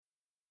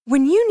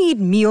When you need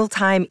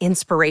mealtime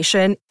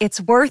inspiration,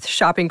 it's worth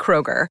shopping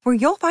Kroger, where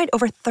you'll find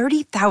over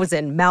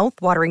 30,000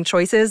 mouth-watering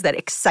choices that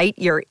excite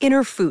your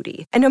inner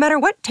foodie. And no matter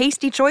what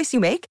tasty choice you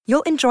make,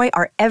 you'll enjoy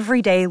our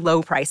everyday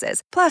low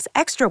prices, plus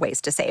extra ways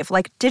to save,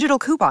 like digital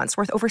coupons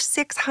worth over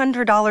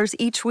 $600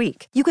 each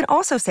week. You can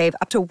also save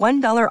up to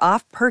 $1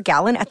 off per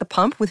gallon at the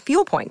pump with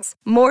fuel points.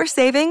 More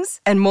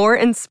savings and more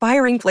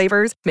inspiring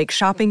flavors make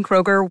shopping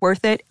Kroger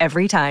worth it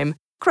every time.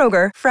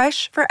 Kroger,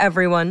 fresh for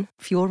everyone.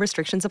 Fuel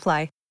restrictions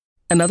apply.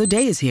 Another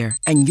day is here,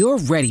 and you're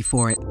ready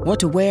for it. What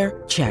to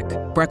wear? Check.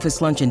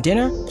 Breakfast, lunch, and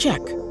dinner? Check.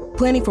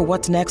 Planning for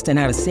what's next and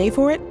how to save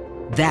for it?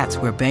 That's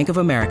where Bank of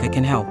America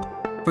can help.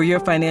 For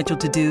your financial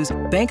to-dos,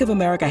 Bank of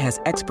America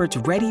has experts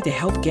ready to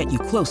help get you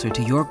closer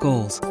to your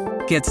goals.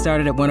 Get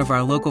started at one of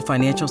our local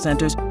financial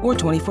centers or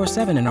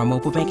 24/7 in our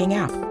mobile banking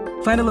app.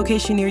 Find a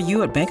location near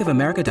you at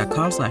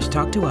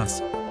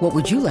bankofamerica.com/talktous. What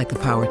would you like the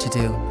power to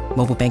do?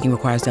 Mobile banking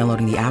requires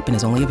downloading the app and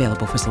is only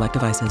available for select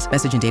devices.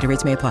 Message and data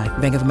rates may apply.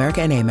 Bank of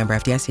America N.A., member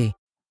FDIC.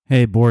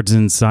 Hey, Boards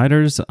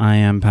Insiders. I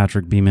am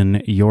Patrick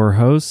Beeman, your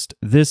host.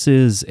 This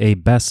is a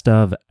best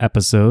of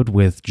episode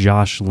with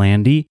Josh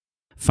Landy,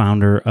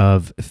 founder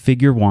of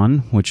Figure One,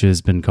 which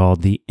has been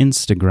called the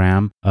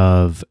Instagram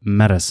of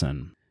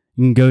medicine.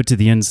 You can go to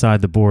the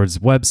Inside the Boards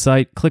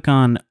website, click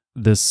on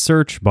the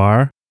search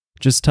bar,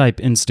 just type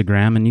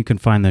Instagram, and you can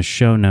find the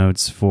show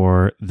notes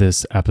for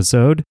this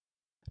episode,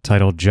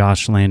 titled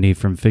Josh Landy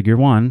from Figure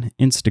One,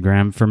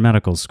 Instagram for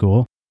Medical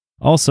School.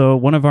 Also,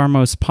 one of our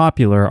most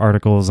popular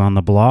articles on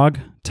the blog,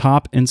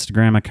 top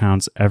Instagram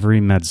accounts every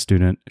med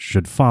student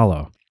should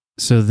follow.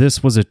 So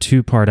this was a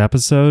two-part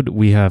episode.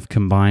 We have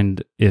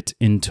combined it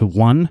into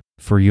one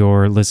for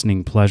your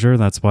listening pleasure.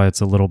 That's why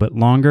it's a little bit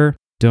longer.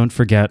 Don't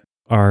forget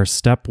our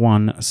Step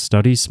 1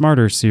 Study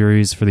Smarter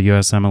series for the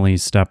USMLE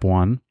Step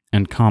 1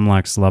 and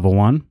COMLEX Level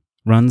 1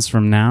 runs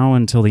from now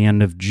until the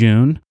end of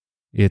June.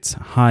 It's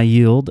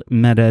high-yield,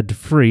 med-ed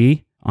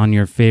free on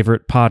your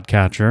favorite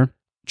podcatcher.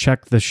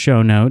 Check the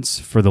show notes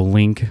for the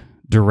link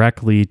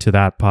directly to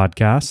that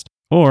podcast,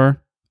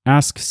 or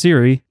ask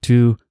Siri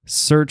to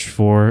search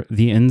for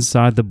the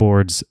Inside the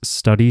Boards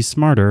Study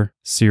Smarter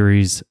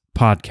series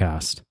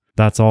podcast.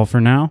 That's all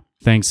for now.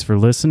 Thanks for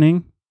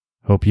listening.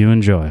 Hope you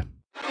enjoy.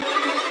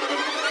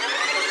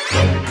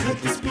 Could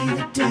this be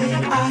the day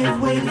I've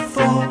waited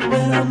for?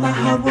 When all my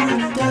hard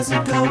work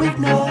doesn't go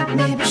ignored.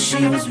 Maybe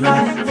she was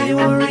right, they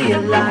will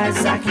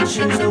realize I can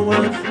change the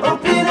world.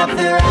 Open up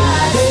their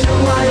eyes, they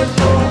know I am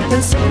born.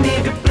 And some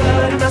need the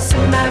blood, not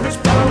some average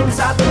bones.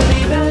 I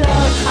believe in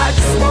love, I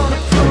just wanna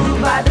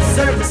prove I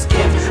deserve this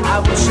gift. I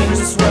will change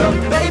this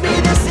world, baby,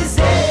 this is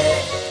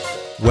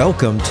it.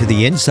 Welcome to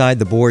the Inside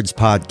the Boards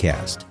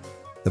podcast,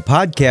 the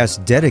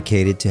podcast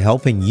dedicated to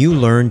helping you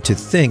learn to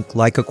think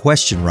like a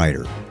question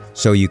writer,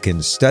 so you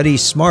can study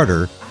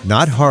smarter,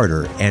 not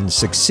harder, and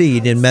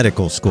succeed in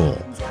medical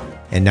school.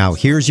 And now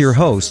here's your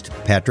host,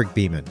 Patrick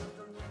Beeman.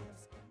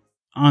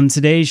 On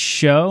today's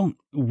show,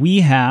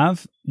 we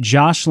have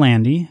Josh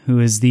Landy, who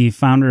is the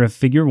founder of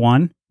Figure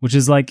One, which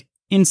is like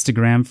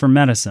Instagram for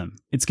medicine.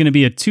 It's going to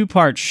be a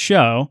two-part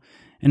show,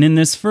 and in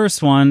this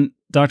first one,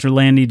 Dr.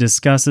 Landy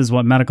discusses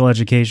what medical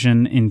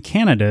education in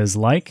Canada is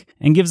like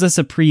and gives us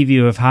a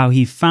preview of how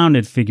he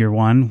founded Figure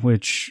One,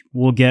 which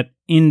we'll get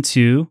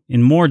into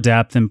in more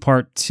depth in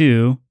part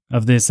 2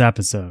 of this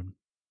episode.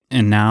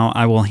 And now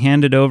I will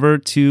hand it over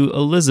to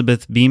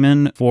Elizabeth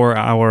Beeman for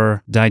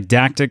our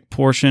didactic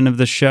portion of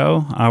the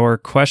show, our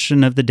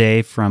question of the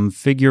day from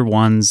Figure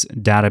One's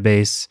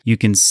database. You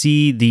can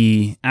see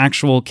the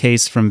actual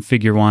case from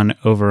Figure One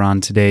over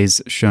on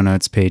today's show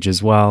notes page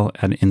as well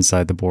at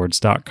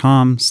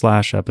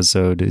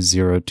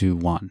insidetheboards.com/episode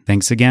 021.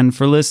 Thanks again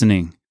for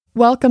listening.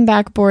 Welcome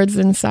back, Boards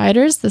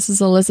Insiders. This is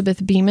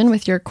Elizabeth Beeman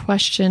with your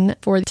question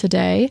for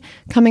today.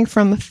 Coming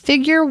from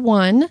Figure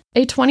One,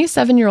 a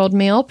 27-year-old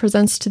male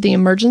presents to the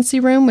emergency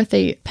room with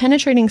a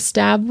penetrating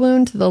stab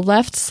wound to the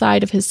left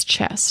side of his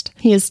chest.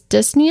 He is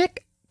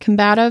dyspneic,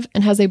 combative,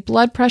 and has a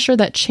blood pressure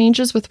that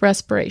changes with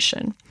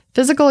respiration.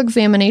 Physical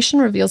examination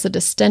reveals a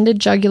distended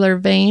jugular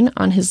vein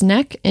on his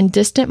neck and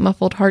distant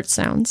muffled heart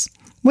sounds.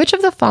 Which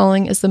of the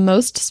following is the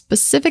most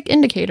specific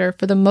indicator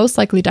for the most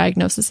likely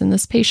diagnosis in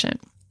this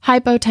patient?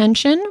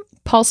 Hypotension,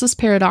 pulsus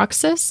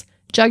paradoxus,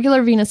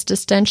 jugular venous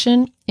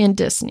distension, and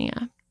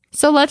dyspnea.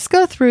 So let's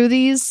go through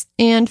these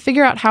and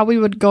figure out how we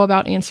would go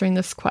about answering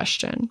this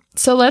question.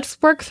 So let's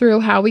work through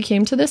how we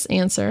came to this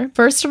answer.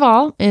 First of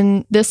all,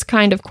 in this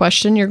kind of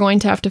question, you're going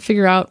to have to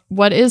figure out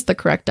what is the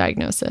correct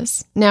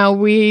diagnosis. Now,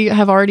 we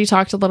have already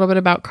talked a little bit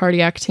about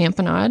cardiac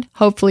tamponade.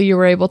 Hopefully you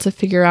were able to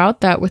figure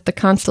out that with the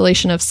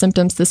constellation of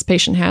symptoms this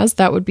patient has,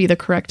 that would be the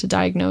correct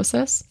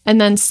diagnosis.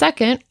 And then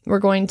second, we're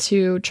going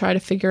to try to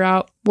figure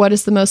out what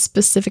is the most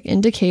specific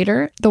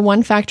indicator, the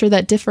one factor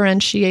that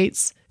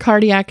differentiates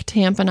cardiac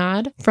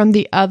tamponade from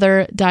the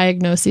other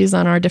diagnoses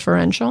on our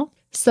differential.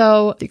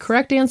 So the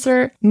correct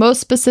answer,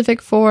 most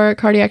specific for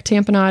cardiac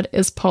tamponade,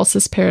 is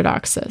pulsus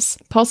paradoxus.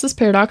 Pulsus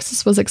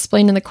paradoxus was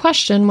explained in the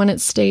question when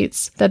it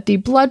states that the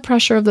blood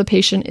pressure of the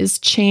patient is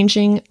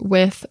changing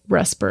with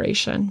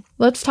respiration.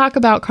 Let's talk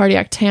about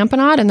cardiac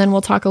tamponade, and then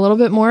we'll talk a little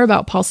bit more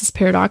about pulsus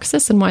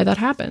paradoxus and why that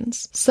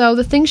happens. So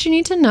the things you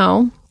need to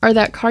know are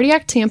that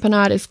cardiac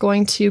tamponade is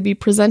going to be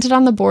presented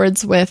on the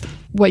boards with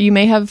what you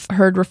may have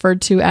heard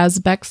referred to as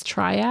Beck's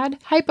triad: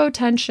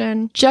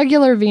 hypotension,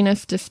 jugular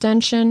venous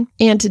distension,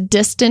 and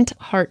distant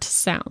heart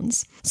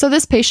sounds. So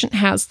this patient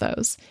has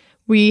those.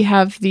 We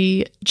have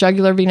the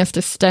jugular venous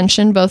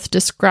distension both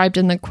described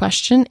in the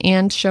question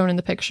and shown in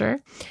the picture.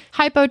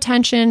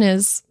 Hypotension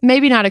is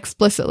maybe not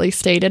explicitly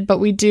stated, but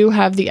we do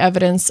have the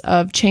evidence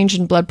of change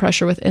in blood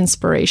pressure with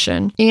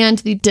inspiration. And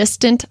the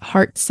distant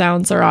heart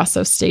sounds are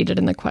also stated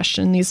in the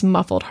question, these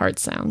muffled heart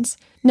sounds.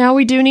 Now,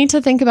 we do need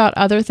to think about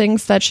other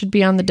things that should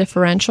be on the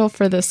differential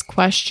for this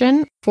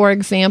question. For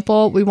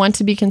example, we want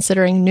to be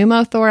considering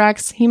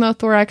pneumothorax,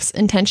 hemothorax,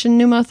 intention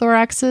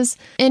pneumothoraxes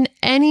in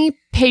any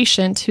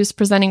patient who's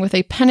presenting with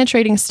a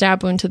penetrating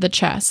stab wound to the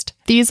chest.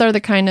 These are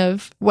the kind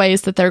of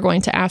ways that they're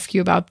going to ask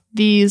you about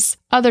these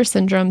other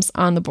syndromes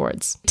on the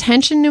boards.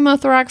 Tension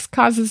pneumothorax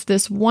causes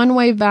this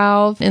one-way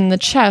valve in the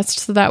chest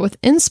so that with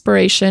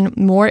inspiration,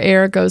 more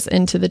air goes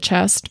into the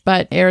chest,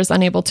 but air is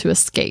unable to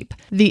escape.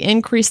 The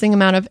increasing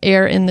amount of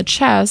air in the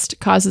chest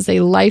causes a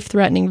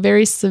life-threatening,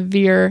 very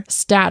severe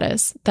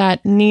status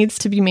that needs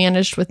to be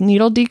managed with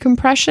needle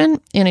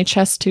decompression and a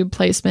chest tube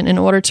placement in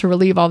order to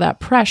relieve all that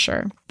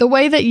pressure. The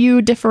way that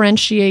you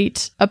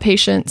differentiate a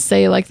patient,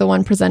 say like the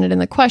one presented in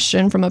the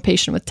question, from a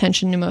patient with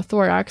tension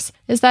pneumothorax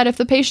is that if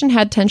the patient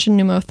had tension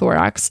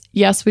pneumothorax,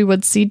 yes, we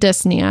would see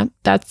dyspnea.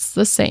 That's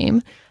the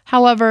same.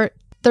 However,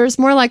 there's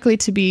more likely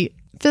to be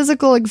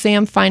physical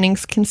exam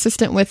findings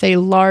consistent with a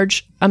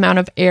large amount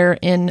of air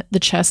in the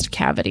chest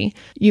cavity.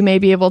 You may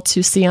be able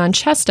to see on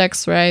chest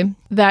x-ray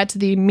that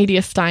the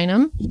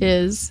mediastinum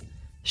is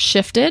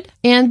shifted,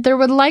 and there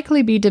would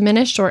likely be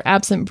diminished or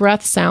absent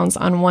breath sounds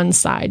on one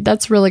side.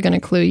 That's really going to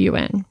clue you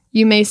in.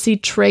 You may see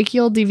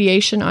tracheal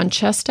deviation on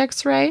chest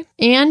x-ray,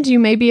 and you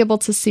may be able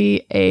to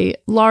see a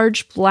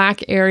large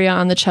black area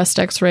on the chest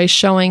x-ray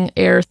showing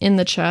air in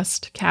the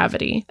chest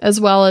cavity, as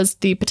well as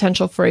the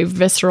potential for a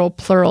visceral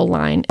pleural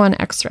line on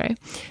x-ray.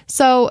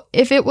 So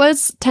if it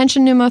was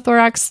tension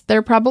pneumothorax,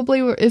 there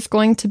probably is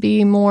going to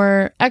be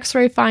more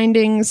x-ray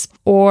findings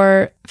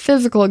or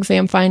physical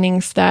exam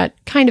findings that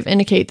kind of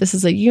indicate this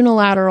is a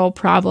unilateral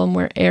problem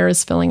where air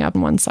is filling up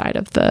one side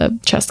of the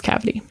chest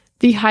cavity.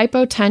 The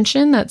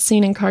hypotension that's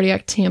seen in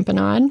cardiac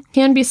tamponade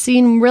can be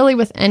seen really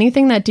with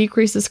anything that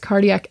decreases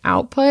cardiac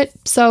output,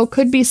 so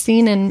could be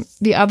seen in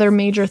the other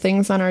major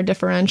things on our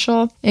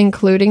differential,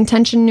 including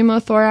tension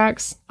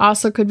pneumothorax,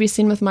 also could be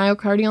seen with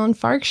myocardial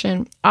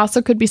infarction,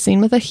 also could be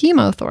seen with a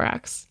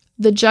hemothorax.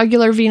 The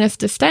jugular venous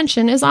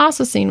distension is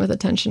also seen with a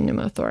tension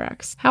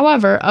pneumothorax.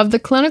 However, of the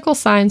clinical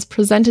signs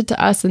presented to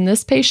us in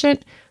this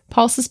patient,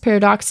 pulsus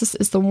paradoxus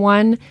is the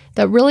one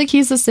that really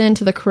keys us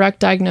into the correct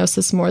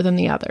diagnosis more than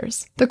the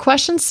others. The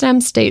question stem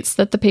states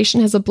that the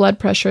patient has a blood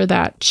pressure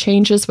that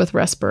changes with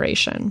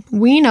respiration.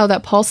 We know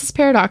that pulsus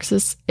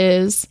paradoxus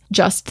is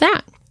just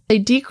that, a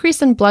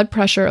decrease in blood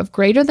pressure of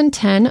greater than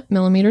 10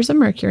 millimeters of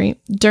mercury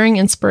during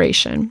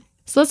inspiration.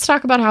 So let's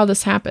talk about how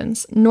this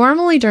happens.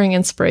 Normally during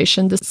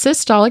inspiration, the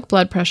systolic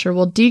blood pressure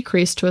will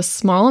decrease to a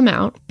small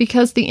amount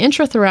because the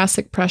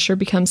intrathoracic pressure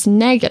becomes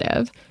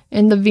negative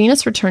and the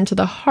venous return to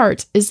the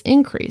heart is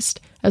increased,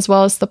 as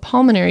well as the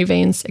pulmonary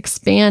veins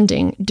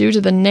expanding due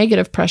to the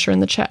negative pressure in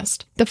the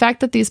chest. The fact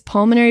that these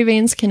pulmonary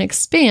veins can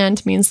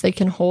expand means they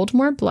can hold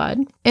more blood,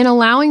 and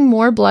allowing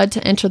more blood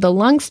to enter the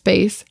lung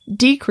space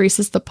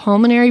decreases the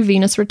pulmonary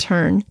venous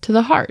return to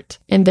the heart,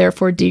 and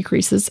therefore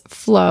decreases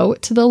flow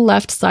to the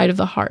left side of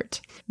the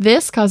heart.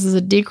 This causes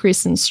a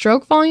decrease in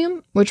stroke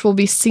volume, which will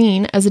be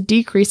seen as a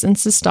decrease in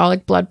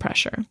systolic blood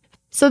pressure.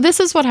 So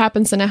this is what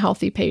happens in a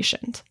healthy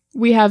patient.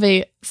 We have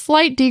a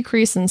slight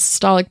decrease in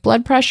systolic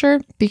blood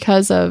pressure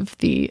because of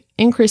the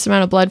increased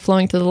amount of blood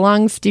flowing to the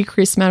lungs,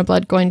 decreased amount of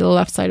blood going to the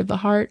left side of the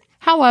heart.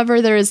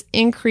 However, there is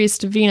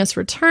increased venous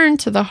return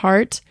to the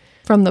heart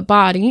from the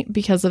body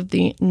because of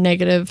the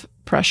negative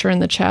pressure in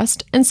the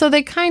chest, and so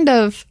they kind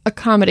of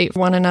accommodate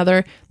one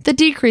another. The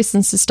decrease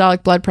in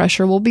systolic blood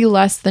pressure will be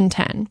less than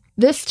 10.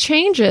 This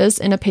changes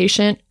in a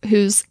patient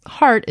whose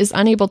heart is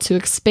unable to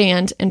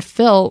expand and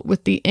fill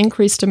with the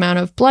increased amount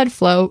of blood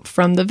flow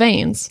from the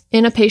veins.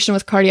 In a patient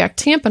with cardiac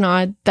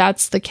tamponade,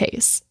 that's the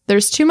case.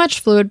 There's too much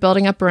fluid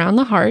building up around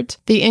the heart.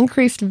 The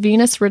increased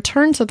venous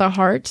return to the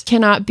heart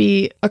cannot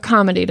be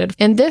accommodated,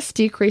 and this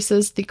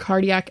decreases the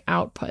cardiac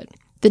output.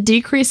 The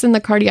decrease in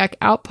the cardiac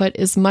output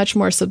is much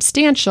more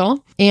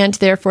substantial, and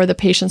therefore the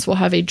patients will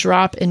have a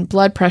drop in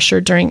blood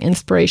pressure during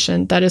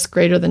inspiration that is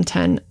greater than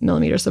 10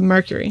 millimeters of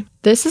mercury.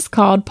 This is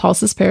called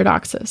pulsus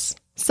paradoxus.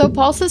 So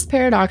pulsus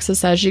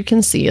paradoxus, as you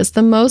can see, is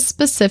the most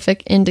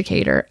specific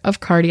indicator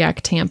of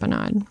cardiac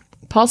tamponade.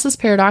 Pulsus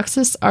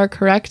paradoxus, our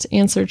correct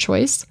answer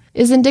choice,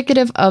 is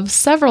indicative of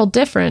several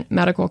different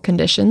medical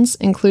conditions,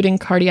 including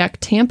cardiac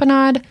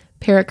tamponade,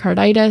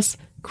 pericarditis,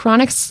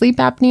 chronic sleep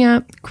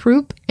apnea,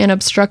 croup, and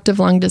obstructive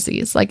lung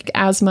disease like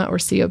asthma or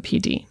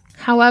COPD.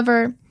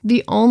 However,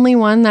 the only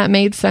one that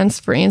made sense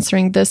for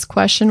answering this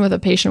question with a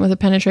patient with a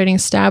penetrating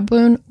stab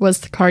wound was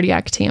the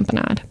cardiac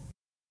tamponade.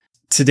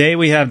 Today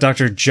we have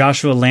Dr.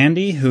 Joshua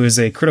Landy, who is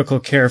a critical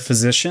care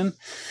physician.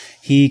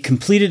 He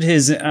completed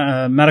his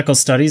medical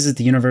studies at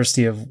the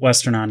University of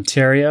Western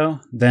Ontario,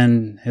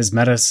 then his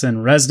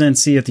medicine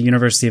residency at the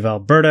University of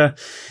Alberta,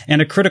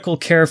 and a critical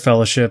care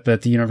fellowship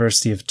at the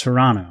University of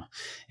Toronto.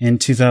 In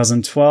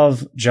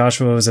 2012,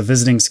 Joshua was a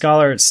visiting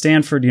scholar at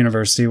Stanford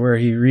University, where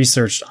he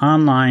researched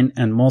online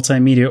and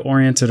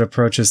multimedia-oriented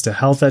approaches to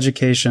health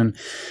education,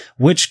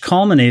 which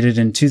culminated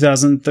in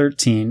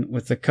 2013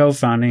 with the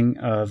co-founding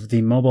of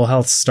the mobile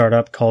health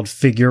startup called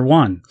Figure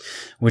One,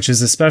 which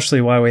is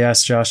especially why we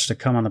asked Josh to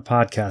come on the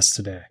podcast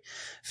today.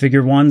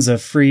 Figure One's a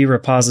free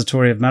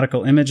repository of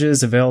medical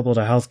images available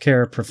to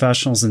healthcare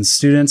professionals and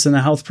students in the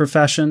health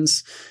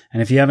professions.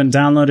 And if you haven't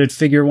downloaded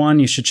Figure One,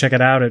 you should check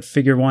it out at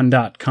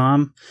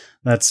figure1.com.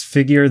 That's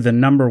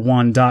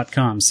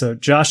figure1.com. So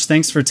Josh,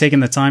 thanks for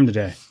taking the time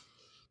today.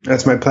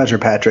 That's my pleasure,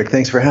 Patrick.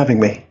 Thanks for having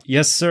me.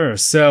 Yes, sir.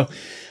 So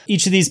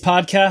each of these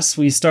podcasts,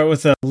 we start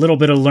with a little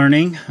bit of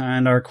learning,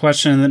 and our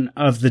question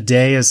of the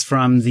day is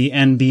from the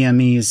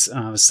NBME's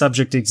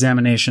subject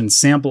examination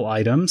sample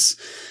items.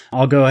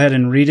 I'll go ahead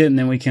and read it, and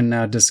then we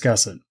can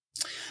discuss it.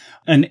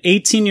 An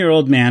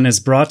 18-year-old man is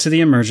brought to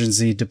the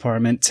emergency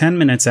department 10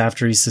 minutes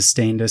after he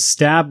sustained a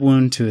stab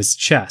wound to his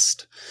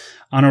chest.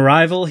 On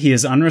arrival, he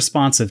is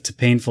unresponsive to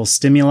painful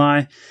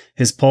stimuli.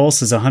 His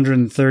pulse is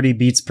 130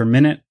 beats per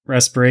minute,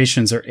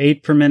 respirations are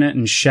 8 per minute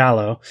and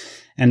shallow,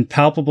 and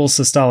palpable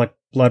systolic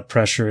blood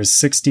pressure is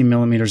 60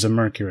 millimeters of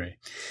mercury.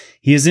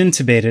 He is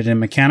intubated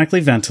and mechanically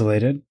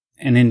ventilated.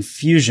 An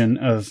infusion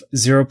of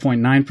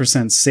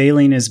 0.9%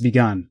 saline is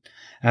begun.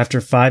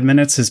 After 5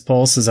 minutes, his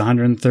pulse is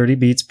 130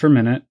 beats per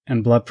minute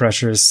and blood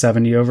pressure is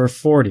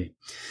 70/40.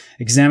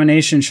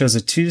 Examination shows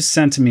a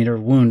 2-centimeter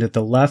wound at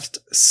the left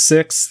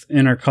 6th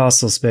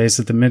intercostal space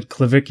at the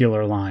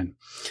midclavicular line.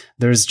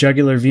 There is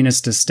jugular venous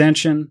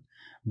distension.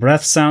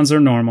 Breath sounds are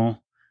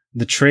normal.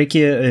 The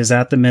trachea is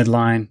at the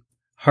midline.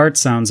 Heart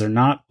sounds are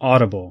not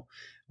audible.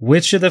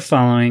 Which of the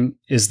following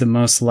is the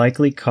most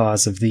likely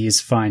cause of these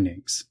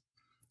findings?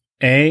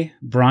 A.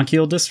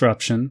 Bronchial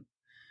disruption.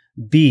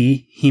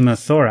 B.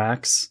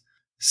 Hemothorax.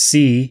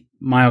 C.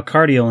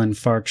 Myocardial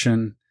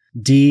infarction.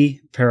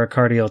 D.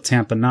 Pericardial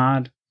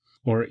tamponade.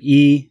 Or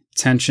E.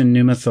 Tension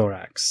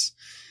pneumothorax.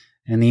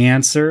 And the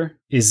answer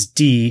is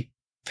D.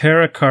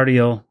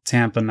 Pericardial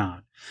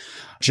tamponade.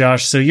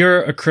 Josh, so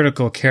you're a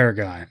critical care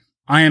guy.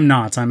 I am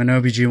not. I'm an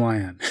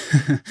OBGYN.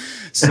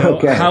 So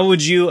Okay. How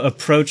would you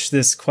approach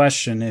this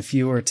question if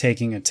you were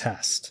taking a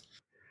test?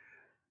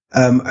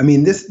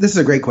 This is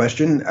a great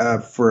question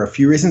for a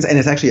few reasons, and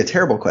it's actually a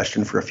terrible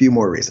question for a few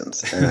more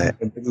reasons. And I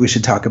think we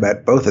should talk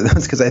about both of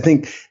those because I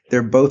think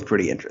they're both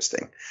pretty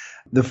interesting.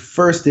 The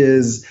first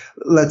is,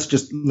 let's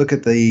just look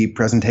at the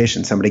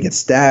presentation. Somebody gets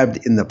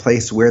stabbed in the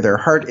place where their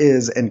heart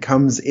is and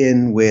comes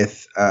in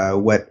with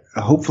what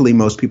hopefully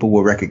most people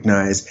will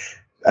recognize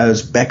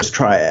as Beck's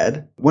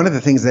triad. One of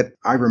the things that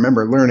I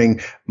remember learning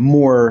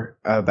more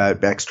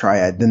about Beck's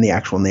triad than the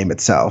actual name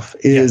itself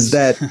is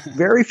that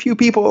very few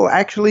people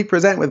actually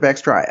present with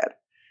Beck's triad.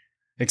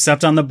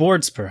 Except on the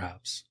boards,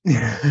 perhaps.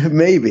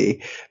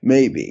 Maybe.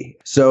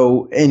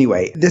 So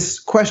anyway, this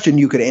question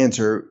you could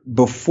answer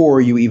before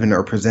you even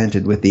are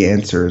presented with the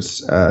answers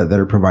that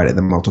are provided,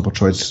 the multiple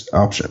choice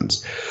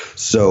options.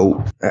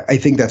 So I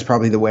think that's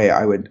probably the way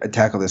I would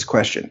tackle this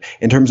question.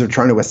 In terms of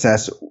trying to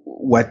assess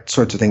what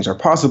sorts of things are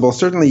possible,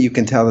 certainly you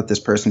can tell that this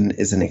person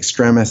is an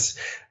extremis,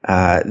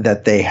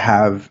 that they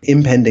have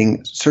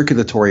impending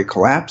circulatory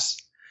collapse,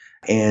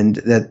 and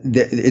that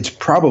it's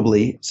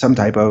probably some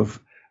type of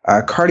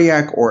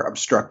cardiac or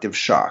obstructive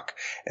shock.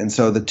 And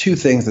so the two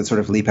things that sort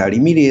of leap out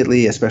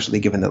immediately, especially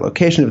given the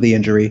location of the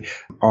injury,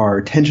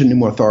 are tension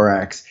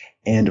pneumothorax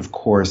and, of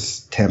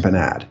course,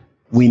 tamponade.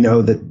 We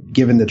know that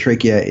given the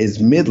trachea is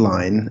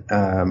midline,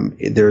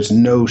 there's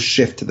no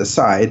shift to the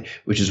side,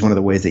 which is one of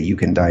the ways that you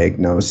can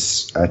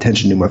diagnose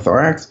tension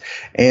pneumothorax.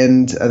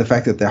 And the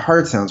fact that the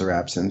heart sounds are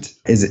absent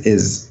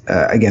is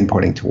again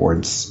pointing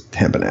towards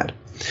tamponade.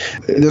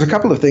 There's a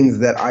couple of things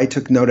that I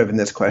took note of in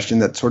this question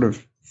that sort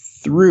of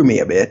threw me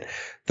a bit.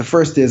 The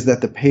first is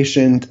that the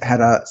patient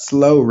had a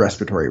slow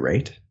respiratory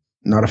rate,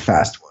 not a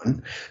fast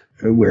one,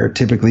 where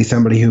typically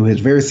somebody who is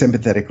very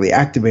sympathetically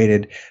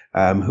activated,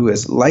 who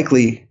is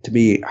likely to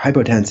be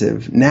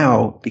hypotensive,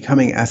 now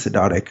becoming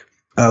acidotic,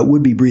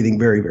 would be breathing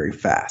very, very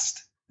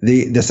fast.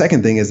 The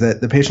second thing is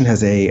that the patient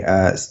has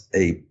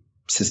a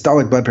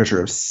systolic blood pressure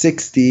of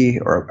 60,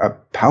 or a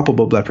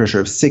palpable blood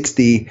pressure of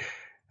 60,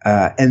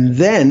 and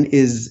then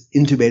is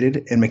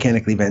intubated and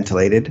mechanically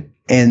ventilated,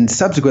 and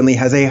subsequently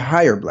has a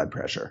higher blood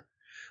pressure.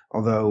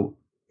 Although,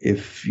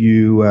 if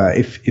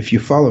you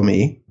follow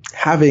me,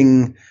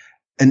 having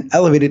an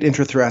elevated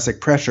intrathoracic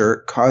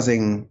pressure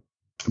causing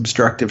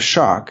obstructive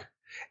shock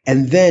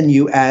and then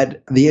you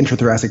add the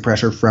intrathoracic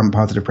pressure from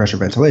positive pressure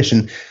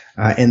ventilation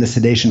and the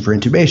sedation for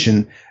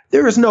intubation,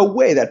 there is no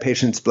way that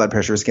patient's blood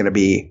pressure is going to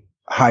be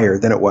higher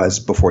than it was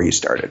before you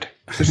started.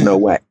 There's no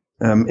way.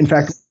 In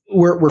fact,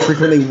 we're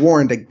frequently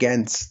warned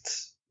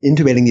against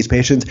intubating these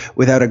patients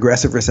without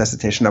aggressive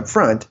resuscitation up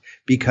front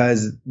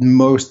because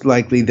most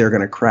likely they're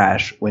going to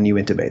crash when you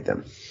intubate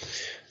them.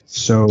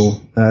 So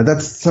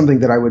that's something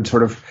that I would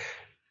sort of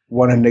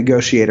want to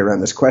negotiate around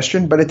this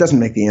question, but it doesn't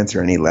make the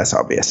answer any less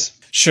obvious.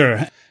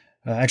 Sure.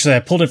 Actually, I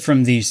pulled it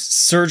from the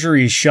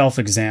surgery shelf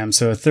exam.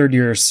 So a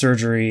third-year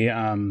surgery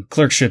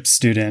clerkship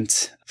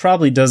student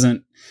probably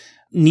doesn't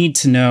need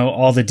to know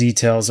all the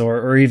details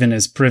or even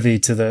is privy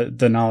to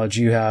the knowledge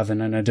you have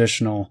in an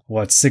additional,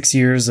 6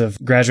 years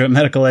of graduate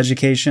medical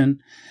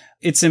education.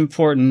 It's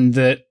important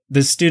that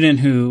the student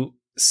who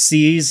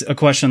sees a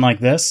question like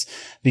this,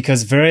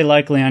 because very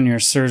likely on your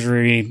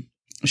surgery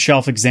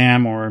shelf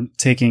exam or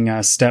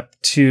taking step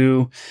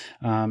 2,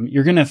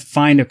 you're going to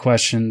find a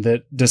question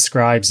that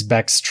describes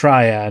Beck's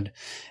triad.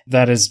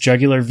 That is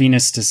jugular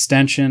venous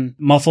distension,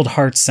 muffled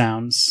heart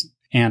sounds,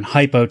 and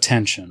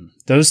hypotension.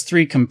 Those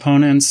 3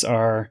 components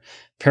are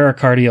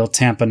pericardial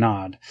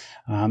tamponade.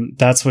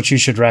 That's what you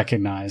should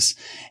recognize.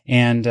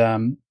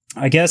 And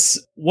I guess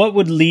what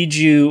would lead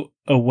you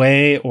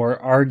away or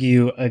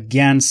argue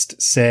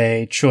against,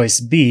 say, choice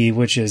B,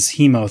 which is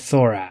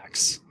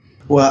hemothorax?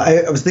 Well,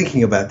 I was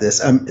thinking about this.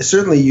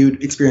 Certainly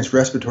you'd experience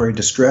respiratory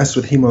distress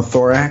with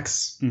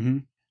hemothorax. Mm-hmm.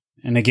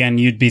 And again,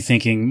 you'd be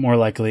thinking more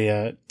likely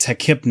a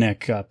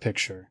tachypnic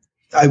picture.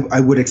 I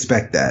would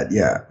expect that.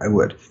 Yeah, I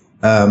would.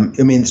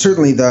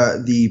 Certainly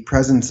the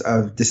presence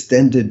of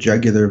distended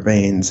jugular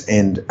veins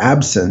and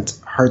absent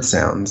heart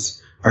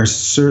sounds are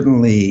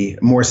certainly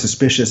more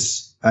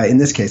suspicious in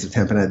this case of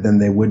tamponade than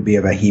they would be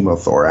of a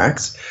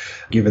hemothorax,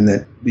 given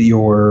that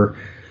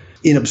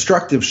in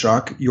obstructive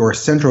shock, your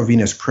central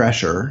venous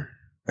pressure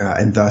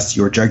and thus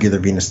your jugular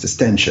venous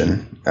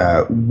distension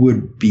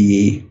would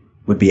be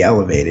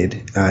elevated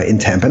in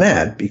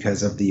tamponade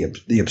because of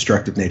the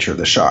obstructive nature of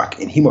the shock.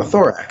 In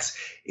hemothorax,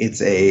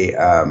 it's a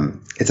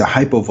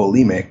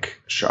hypovolemic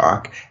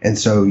shock, and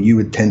so you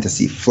would tend to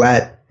see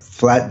flat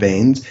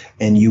veins,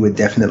 and you would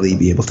definitely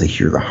be able to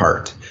hear the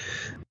heart.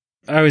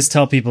 I always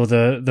tell people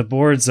the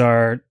boards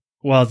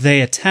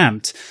they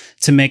attempt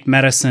to make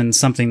medicine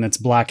something that's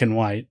black and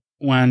white,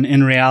 when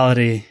in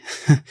reality,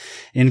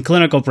 in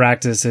clinical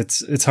practice,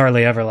 it's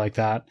hardly ever like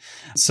that.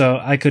 So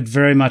I could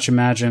very much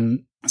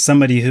imagine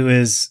somebody who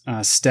is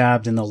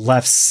stabbed in the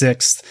left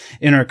 6th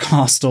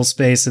intercostal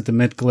space at the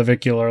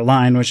midclavicular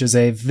line, which is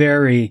a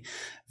very,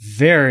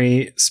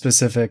 very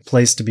specific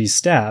place to be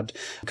stabbed,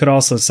 could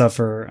also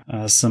suffer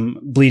some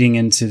bleeding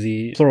into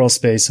the pleural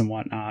space and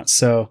whatnot.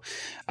 So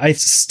I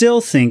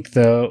still think,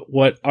 though,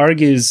 what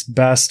argues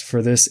best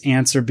for this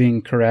answer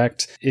being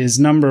correct is,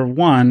 number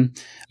 1,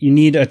 you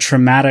need a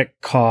traumatic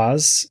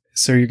cause.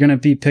 So you're going to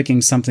be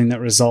picking something that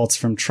results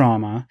from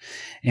trauma.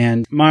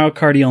 And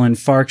myocardial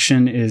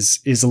infarction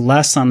is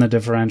less on the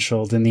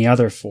differential than the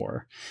other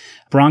 4.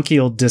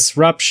 Bronchial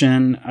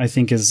disruption, I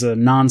think, is a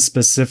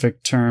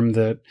non-specific term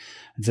that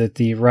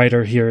the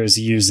writer here is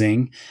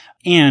using,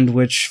 and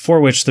for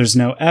which there's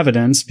no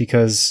evidence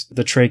because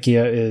the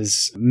trachea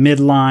is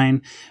midline.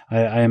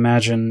 I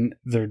imagine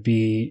there'd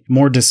be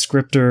more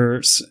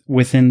descriptors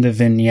within the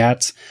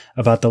vignette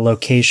about the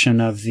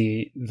location of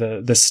the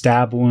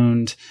stab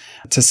wound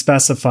to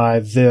specify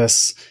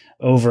this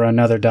over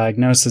another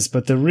diagnosis.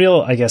 But the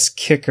real, I guess,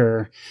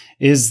 kicker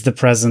is the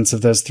presence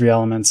of those 3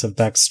 elements of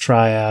Beck's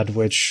triad,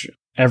 which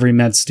every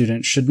med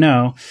student should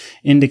know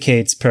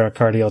indicates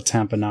pericardial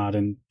tamponade.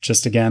 And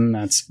just again,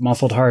 that's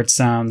muffled heart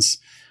sounds,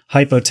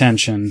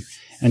 hypotension,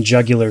 and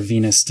jugular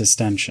venous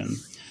distension.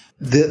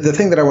 The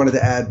thing that I wanted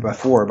to add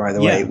before, by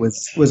the way,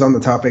 was on the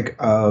topic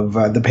of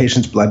the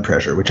patient's blood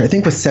pressure, which I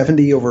think was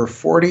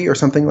 70/40 or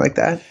something like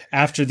that.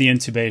 After the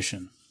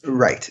intubation.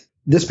 Right.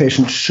 This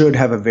patient should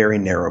have a very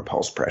narrow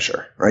pulse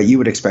pressure, right? You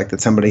would expect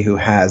that somebody who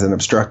has an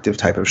obstructive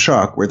type of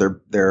shock where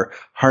their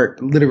heart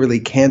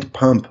literally can't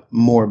pump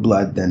more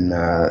blood than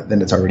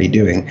it's already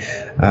doing.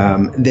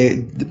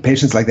 The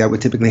patients like that would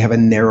typically have a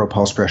narrow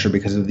pulse pressure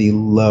because of the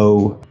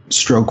low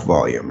stroke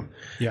volume.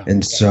 Yeah.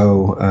 And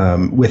so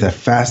with a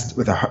fast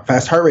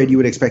heart rate, you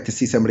would expect to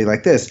see somebody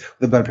like this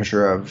with a blood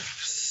pressure of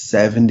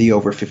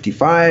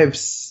 70/55,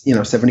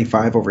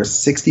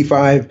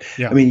 75/65.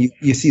 Yeah. I mean,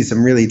 you see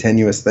some really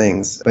tenuous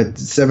things, but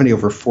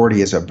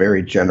 70/40 is a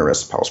very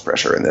generous pulse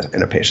pressure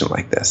in a patient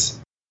like this.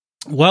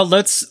 Well,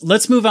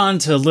 let's move on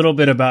to a little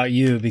bit about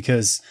you,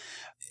 because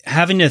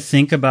having to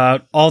think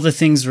about all the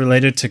things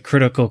related to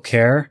critical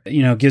care,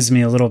 gives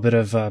me a little bit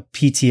of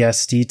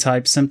PTSD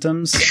type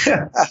symptoms.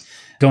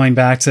 Going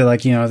back to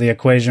the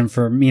equation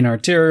for mean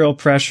arterial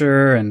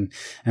pressure and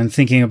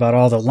thinking about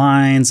all the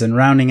lines and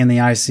rounding in the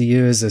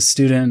ICU as a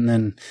student and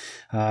then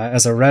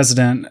as a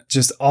resident,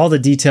 just all the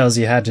details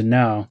you had to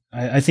know.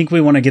 I think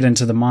we want to get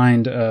into the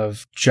mind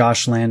of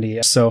Josh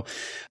Landy. So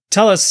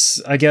tell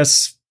us, I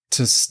guess,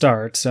 to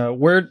start,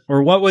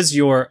 what was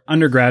your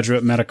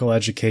undergraduate medical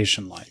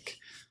education like?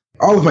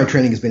 all of my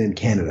training has been in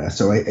Canada,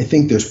 so I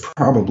think there's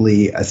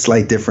probably a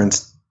slight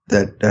difference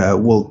that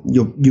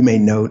you may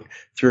note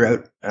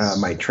throughout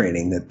my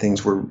training, that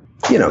things were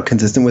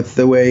consistent with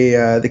the way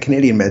the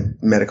Canadian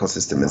medical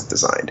system is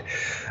designed.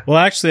 Well,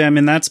 actually, I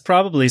mean, that's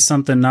probably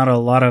something not a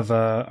lot of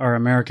our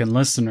American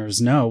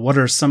listeners know. What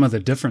are some of the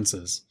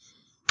differences?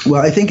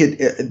 Well, I think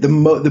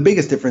the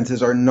biggest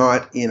differences are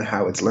not in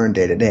how it's learned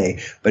day to day,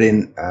 but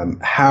in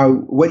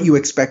what you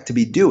expect to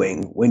be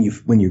doing when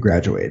you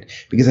graduate.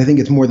 Because I think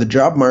it's more the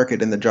job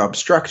market and the job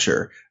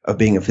structure of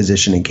being a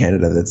physician in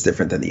Canada that's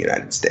different than the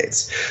United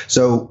States.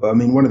 So, I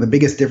mean, one of the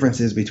biggest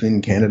differences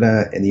between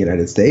Canada and the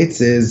United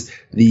States is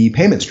the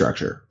payment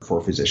structure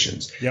for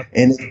physicians. Yep.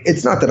 And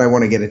it's not that I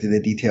want to get into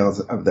the details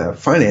of the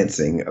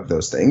financing of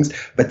those things,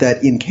 but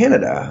that in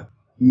Canada,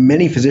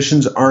 many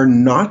physicians are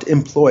not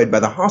employed by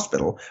the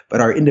hospital,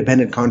 but are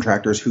independent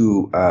contractors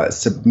who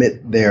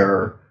submit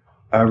their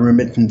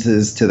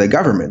remittances to the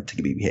government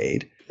to be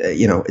paid,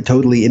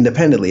 totally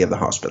independently of the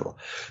hospital.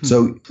 Mm-hmm.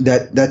 So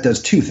that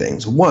does two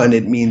things. One,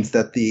 it means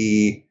that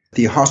the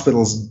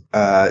hospitals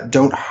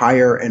don't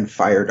hire and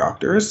fire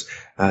doctors.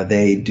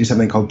 They do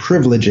something called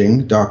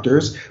privileging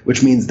doctors,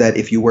 which means that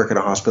if you work at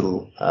a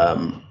hospital,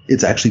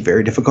 it's actually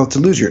very difficult to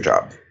lose your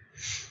job.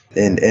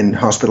 And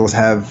hospitals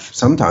have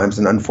sometimes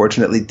an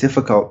unfortunately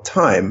difficult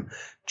time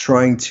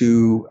trying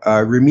to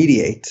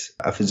remediate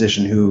a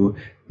physician who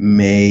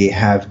may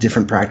have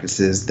different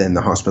practices than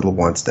the hospital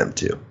wants them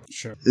to.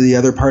 Sure. The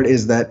other part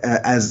is that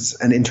as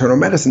an internal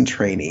medicine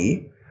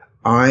trainee,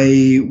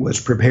 I was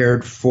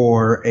prepared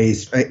for a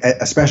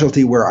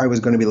specialty where I was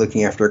going to be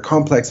looking after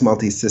complex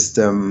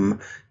multi-system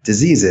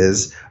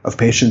diseases of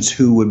patients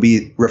who would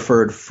be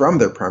referred from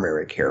their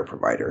primary care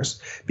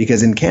providers.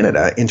 Because in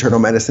Canada, internal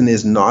medicine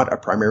is not a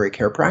primary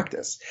care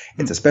practice.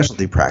 It's a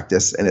specialty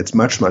practice, and it's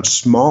much, much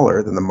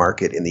smaller than the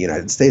market in the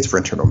United States for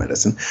internal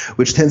medicine,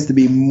 which tends to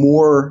be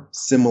more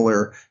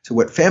similar to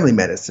what family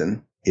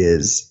medicine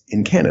is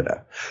in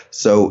Canada.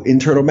 So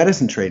internal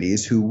medicine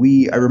trainees I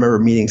remember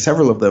meeting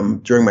several of them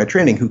during my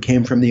training who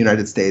came from the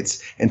United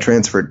States and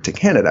transferred to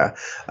Canada.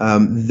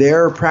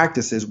 Their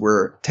practices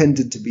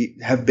tended to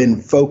have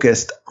been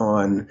focused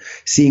on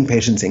seeing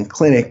patients in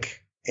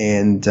clinic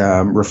and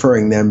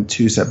referring them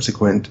to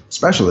subsequent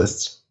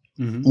specialists.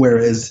 Mm-hmm.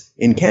 Whereas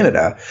in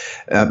Canada,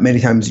 many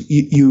times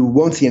you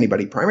won't see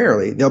anybody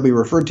primarily. They'll be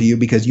referred to you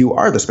because you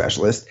are the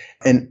specialist,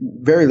 and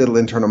very little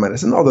internal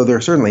medicine, although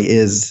there certainly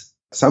is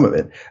some of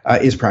it,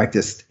 is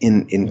practiced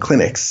in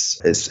clinics,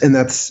 and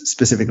that's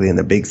specifically in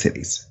the big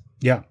cities.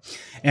 Yeah.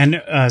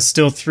 And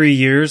still 3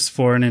 years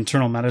for an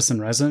internal medicine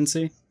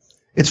residency?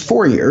 It's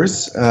 4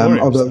 years,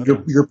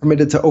 although you're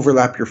permitted to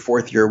overlap your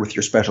fourth year with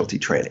your specialty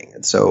training.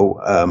 And so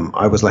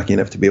I was lucky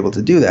enough to be able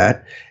to do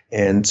that.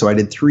 And so I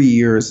did 3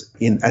 years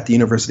at the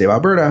University of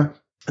Alberta.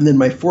 And then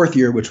my fourth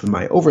year, which was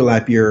my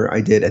overlap year,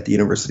 I did at the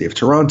University of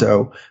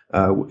Toronto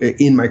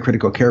in my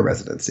critical care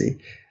residency.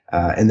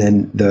 And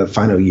then the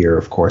final year,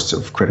 of course,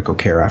 of critical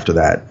care after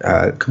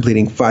that,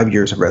 completing 5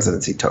 years of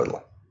residency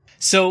total.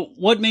 So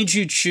what made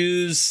you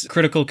choose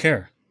critical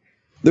care?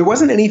 There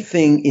wasn't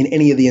anything in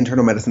any of the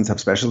internal medicine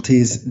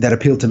subspecialties that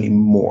appealed to me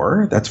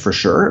more, that's for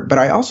sure. But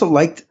I also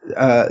liked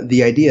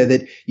the idea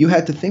that you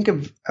had to think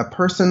of a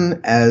person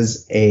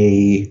as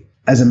a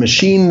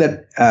machine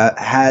that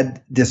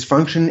had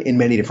dysfunction in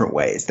many different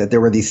ways, that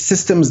there were these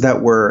systems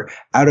that were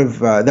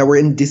that were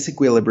in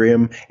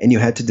disequilibrium, and you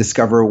had to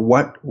discover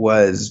what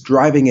was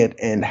driving it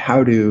and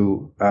how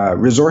to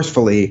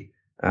resourcefully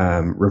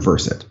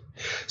reverse it.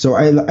 So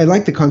I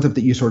like the concept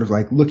that you sort of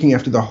like looking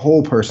after the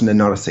whole person and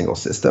not a single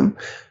system.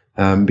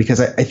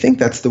 Because I think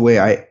that's the way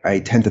I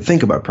tend to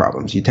think about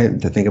problems. You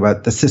tend to think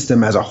about the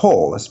system as a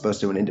whole as opposed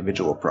to an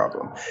individual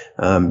problem.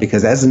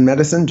 Because as in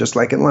medicine, just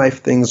like in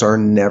life, things are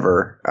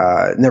never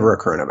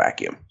occur in a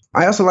vacuum.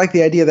 I also like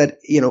the idea that,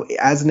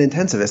 as an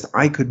intensivist,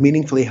 I could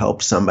meaningfully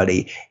help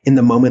somebody in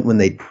the moment when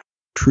they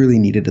truly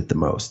needed it the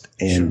most.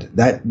 And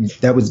that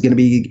was going to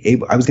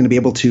be I was going to be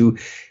able to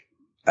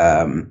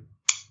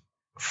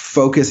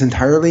focus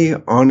entirely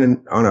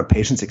on a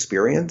patient's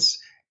experience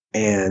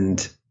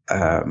and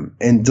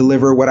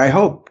deliver what I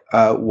hope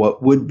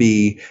what would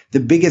be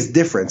the biggest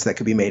difference that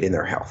could be made in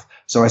their health.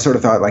 So I sort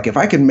of thought, like, if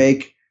I could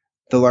make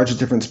the largest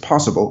difference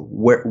possible,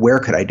 where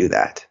could I do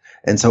that?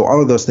 And so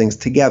all of those things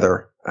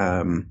together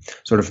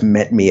sort of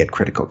met me at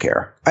critical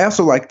care. I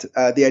also liked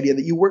the idea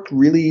that you worked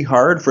really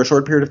hard for a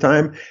short period of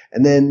time,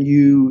 and then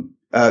you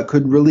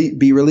could really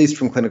be released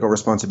from clinical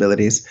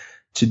responsibilities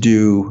to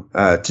do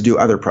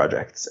other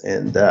projects.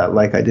 And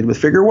like I did with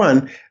Figure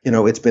One,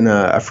 it's been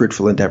a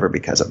fruitful endeavor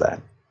because of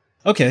that.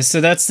 Okay, so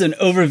that's an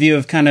overview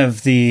of kind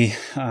of the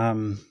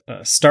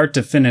start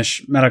to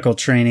finish medical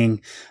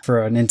training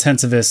for an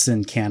intensivist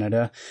in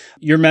Canada.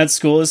 Your med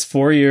school is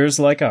 4 years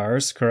like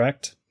ours,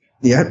 correct?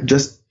 Yeah,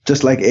 just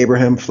like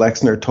Abraham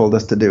Flexner told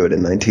us to do it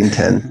in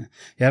 1910.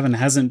 Yeah, and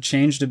hasn't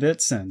changed a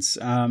bit since.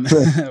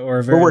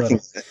 Or very We're working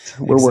on it.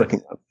 We're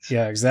working on it.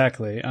 Yeah,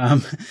 exactly.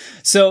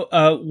 So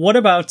what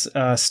about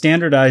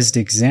standardized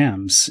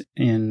exams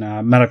in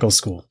medical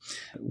school?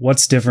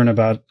 What's different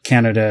about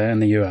Canada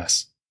and the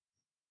U.S.?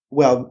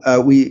 Well,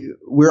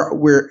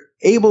 we're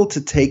able to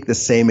take the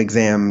same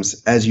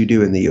exams as you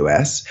do in the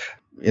U.S.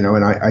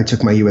 And I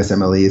took my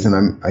USMLEs,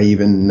 and I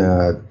even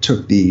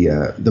took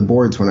the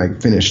boards when I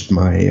finished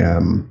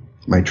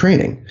my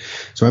training.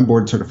 So I'm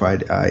board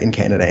certified in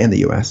Canada and the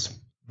U.S.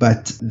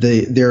 But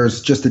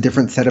there's just a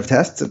different set of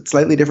tests at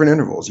slightly different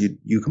intervals.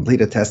 You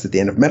complete a test at the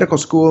end of medical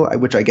school,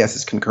 which I guess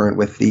is concurrent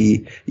with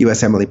the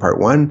USMLE Part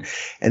 1.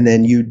 And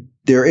then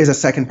there is a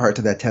second part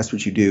to that test,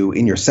 which you do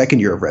in your second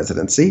year of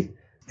residency.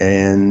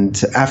 And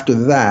after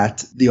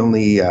that, the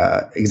only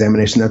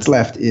examination that's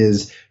left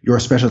is your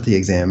specialty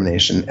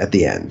examination at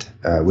the end,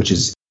 which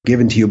is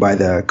given to you by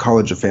the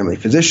College of Family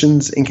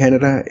Physicians in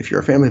Canada, if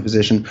you're a family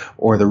physician,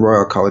 or the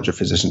Royal College of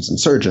Physicians and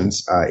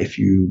Surgeons, if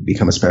you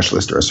become a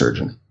specialist or a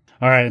surgeon.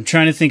 All right, I'm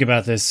trying to think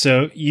about this.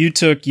 So you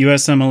took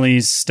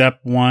USMLE's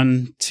Step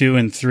 1, 2,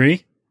 and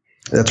 3?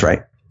 That's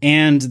right.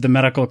 And the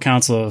Medical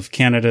Council of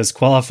Canada's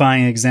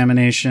qualifying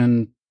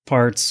examination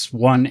parts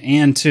 1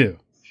 and 2.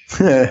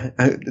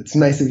 It's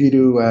nice of you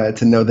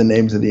to know the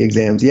names of the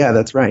exams. Yeah,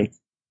 that's right.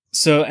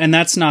 So, and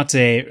that's not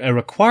a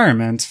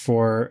requirement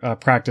for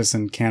practice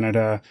in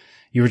Canada.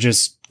 You were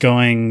just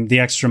going the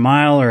extra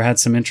mile, or had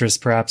some interest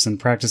perhaps in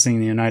practicing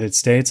in the United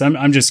States?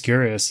 I'm just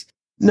curious.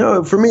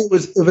 No, for me, it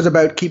was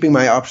about keeping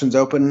my options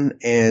open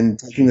and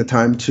taking the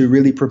time to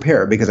really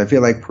prepare, because I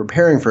feel like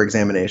preparing for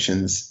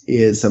examinations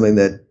is something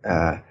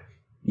that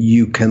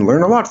you can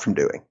learn a lot from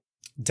doing.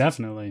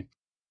 Definitely.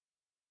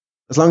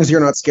 As long as you're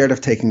not scared of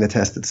taking the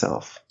test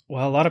itself.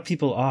 Well, a lot of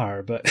people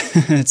are, but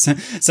it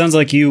sounds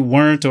like you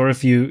weren't, or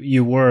if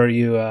you were,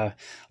 you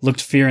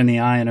looked fear in the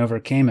eye and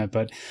overcame it.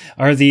 But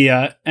are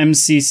the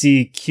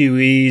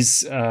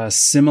MCCQEs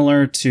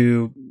similar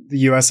to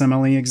the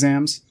USMLE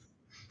exams?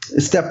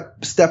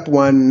 Step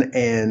 1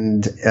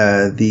 and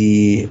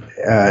the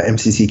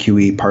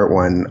MCCQE Part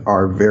 1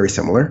 are very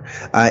similar.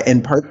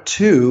 And Part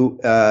 2,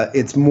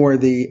 it's more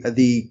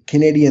the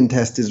Canadian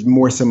test is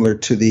more similar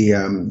to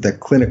the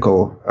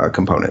clinical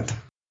component.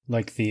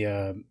 Like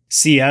the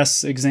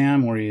CS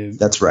exam, where you...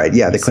 That's right.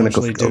 Yeah, the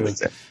clinical do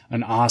exam.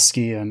 An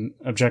OSCE, an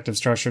objective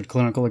structured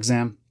clinical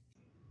exam.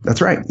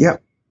 That's right. Yeah.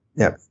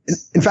 Yeah.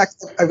 In fact,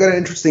 I've got an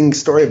interesting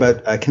story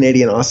about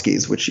Canadian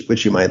OSCEs,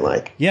 which you might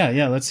like.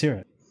 Yeah, let's hear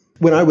it.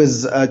 When I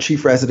was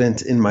chief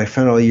resident in my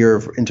final year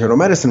of internal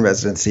medicine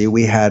residency,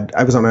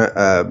 I was on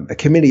a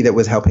committee that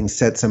was helping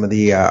set some of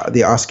the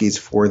OSCEs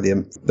for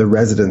the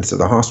residents of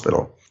the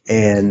hospital,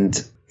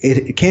 and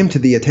it came to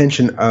the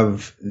attention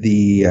of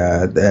the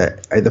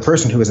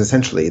person who was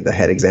essentially the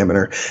head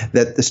examiner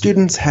that the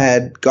students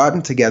had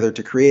gotten together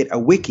to create a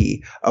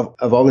wiki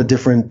of all the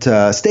different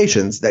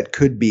stations that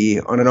could be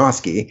on an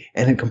OSCE,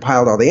 and had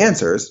compiled all the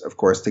answers, of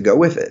course, to go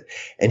with it.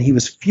 And he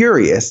was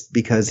furious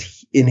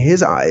because in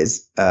his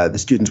eyes, the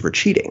students were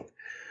cheating.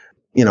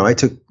 I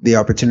took the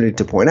opportunity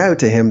to point out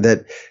to him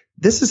that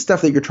this is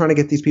stuff that you're trying to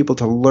get these people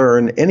to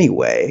learn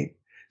anyway.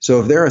 So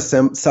if they're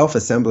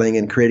self-assembling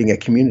and creating a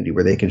community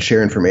where they can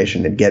share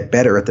information and get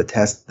better at the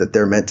test that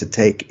they're meant to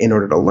take in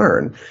order to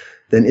learn,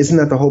 then isn't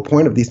that the whole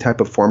point of these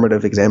type of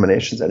formative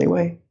examinations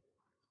anyway?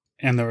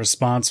 And the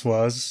response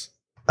was?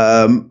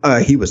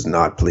 He was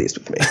not pleased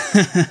with me.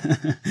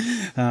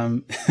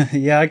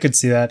 Yeah, I could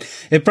see that.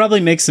 It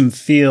probably makes him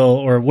feel,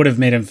 or would have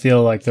made him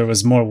feel, like there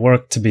was more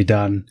work to be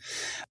done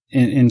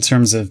in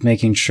terms of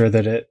making sure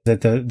that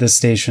the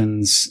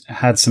stations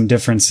had some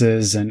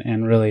differences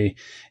and really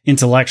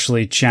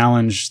intellectually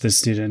challenged the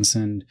students.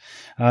 And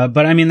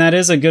but I mean, that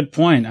is a good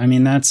point. I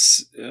mean,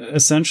 that's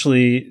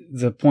essentially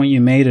the point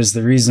you made, is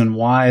the reason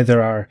why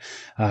there are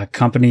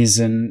companies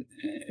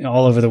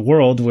all over the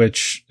world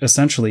which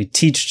essentially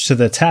teach to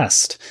the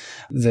test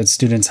that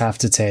students have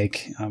to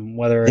take,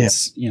 whether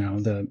it's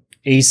the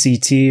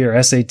ACT or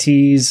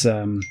SATs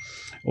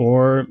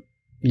or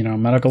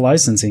medical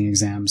licensing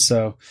exams.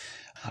 So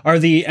are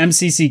the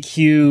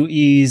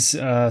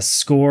MCCQEs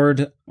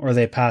scored, or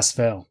they pass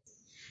fail?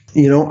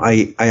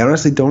 I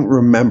honestly don't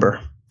remember.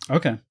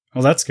 Okay.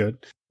 Well, that's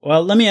good.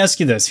 Well, let me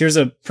ask you this. Here's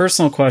a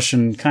personal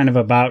question kind of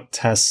about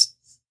test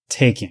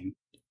taking.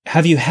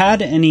 Have you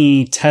had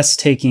any test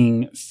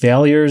taking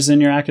failures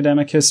in your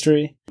academic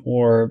history,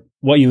 or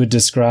what you would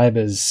describe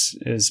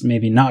as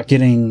maybe not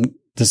getting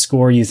the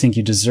score you think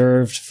you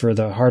deserved for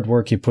the hard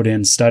work you put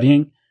in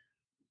studying?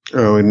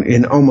 Oh,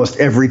 in almost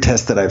every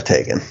test that I've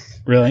taken.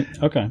 Really?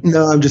 Okay.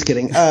 No, I'm just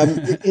kidding.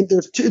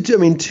 There's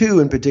two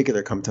in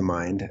particular come to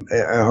mind.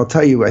 I'll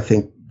tell you, I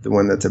think the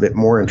one that's a bit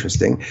more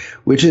interesting,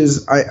 which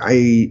is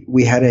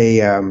we had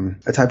a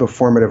type of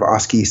formative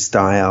OSCE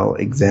style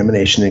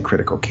examination in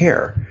critical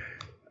care,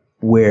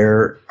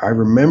 where I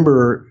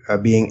remember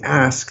being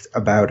asked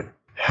about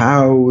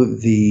how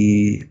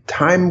the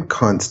time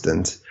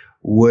constant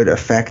would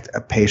affect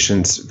a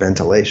patient's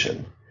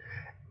ventilation.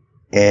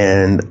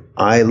 And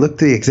I looked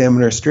the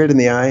examiner straight in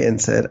the eye and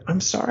said, "I'm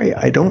sorry,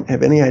 I don't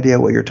have any idea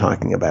what you're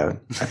talking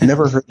about. I've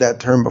never heard that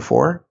term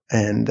before.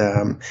 And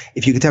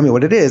if you could tell me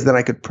what it is, then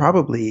I could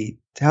probably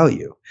tell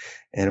you."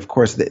 And of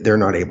course, they're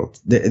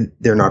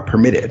not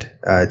permitted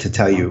to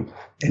tell you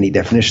any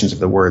definitions of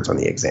the words on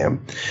the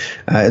exam.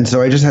 And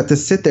so I just had to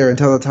sit there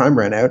until the time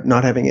ran out,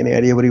 not having any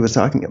idea what he was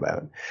talking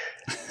about.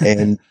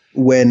 And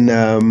when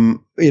I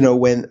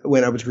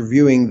was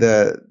reviewing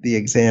the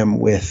exam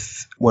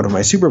with one of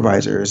my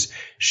supervisors,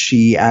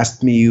 she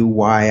asked me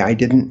why I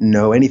didn't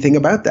know anything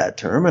about that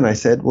term. And I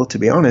said, well, to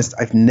be honest,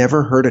 I've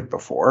never heard it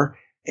before.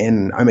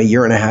 And I'm a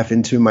year and a half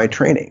into my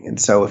training. And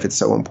so if it's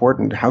so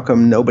important, how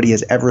come nobody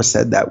has ever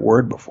said that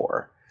word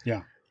before?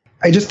 Yeah.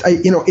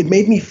 It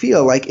made me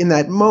feel like in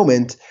that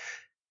moment,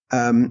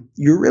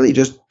 you're really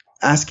just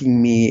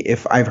asking me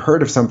if I've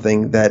heard of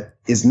something that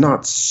is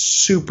not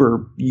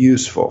super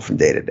useful from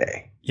day to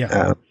day.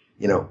 Yeah.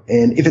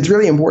 And if it's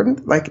really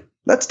important, like,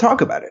 let's talk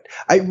about it.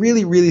 I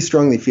really, really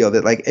strongly feel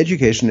that like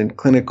education and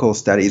clinical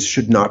studies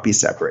should not be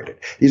separated.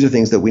 These are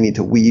things that we need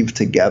to weave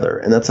together.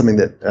 And that's something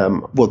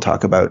that we'll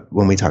talk about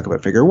when we talk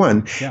about Figure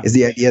 1, is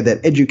the idea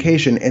that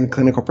education and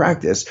clinical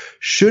practice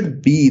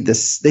should be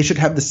they should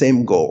have the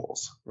same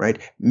goals, right?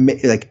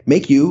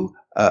 Make you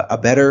a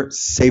better,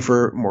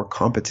 safer, more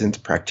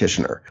competent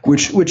practitioner,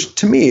 which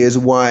to me is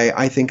why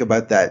I think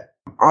about that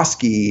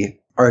Oski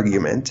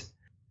argument.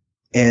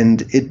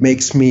 And it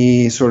makes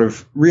me sort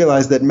of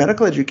realize that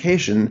medical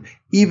education,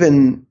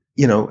 even,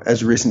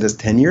 as recent as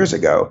 10 years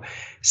ago,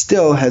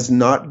 still has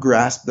not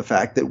grasped the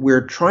fact that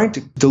we're trying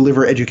to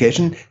deliver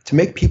education to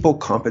make people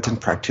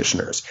competent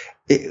practitioners.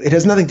 It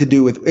has nothing to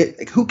do with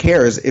it. Who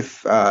cares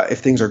if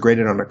things are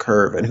graded on a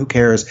curve, and who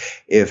cares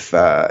if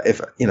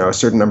a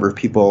certain number of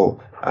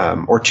people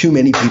or too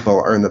many people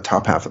are in the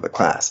top half of the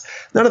class.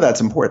 None of that's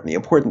important. The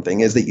important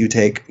thing is that you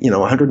take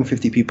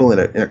 150 people in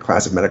a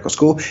class of medical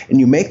school, and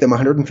you make them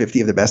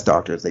 150 of the best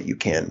doctors that you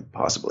can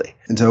possibly.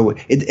 And so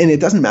it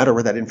doesn't matter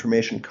where that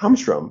information comes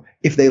from.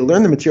 If they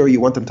learn the material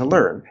you want them to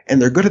learn, and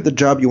they're good at the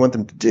job you want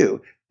them to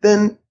do,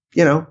 then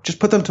just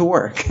put them to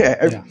work.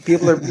 Yeah.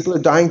 People are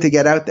dying to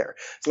get out there.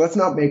 So let's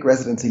not make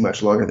residency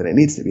much longer than it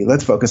needs to be.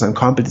 Let's focus on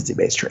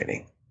competency-based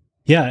training.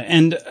 Yeah.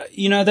 And,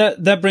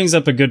 that brings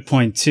up a good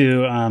point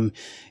too.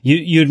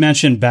 You had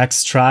mentioned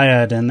Beck's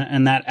triad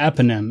and that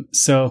eponym.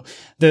 So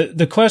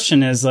the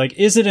question is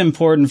is it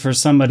important for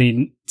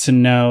somebody to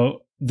know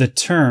the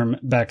term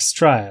Beck's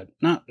triad?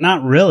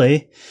 Not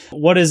really.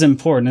 What is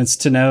important is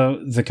to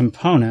know the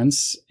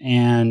components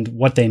and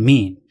what they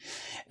mean.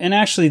 And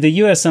actually, the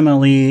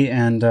USMLE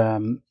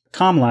and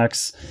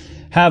Comlex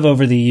have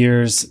over the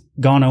years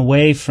gone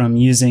away from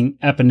using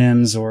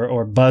eponyms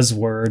or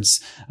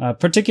buzzwords,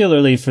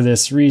 particularly for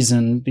this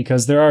reason,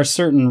 because there are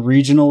certain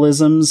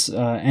regionalisms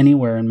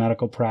anywhere in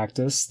medical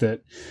practice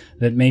that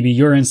maybe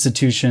your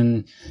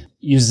institution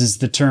uses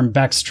the term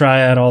Beck's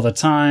triad all the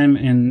time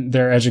in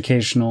their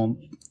educational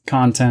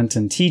content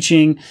and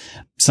teaching.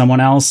 Someone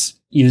else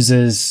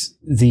uses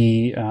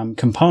the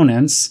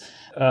components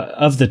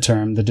of the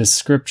term, the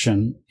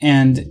description,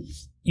 and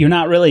you're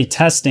not really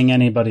testing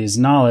anybody's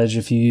knowledge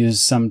if you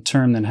use some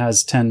term that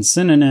has 10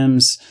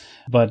 synonyms,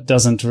 but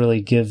doesn't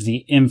really give the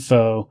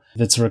info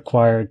that's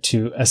required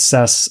to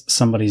assess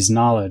somebody's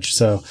knowledge.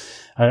 So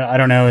I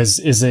don't know,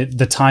 is it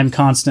the time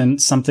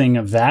constant, something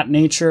of that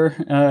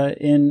nature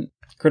in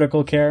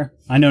critical care?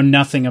 I know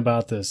nothing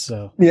about this.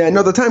 So yeah,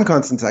 no, the time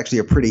constant is actually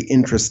a pretty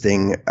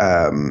interesting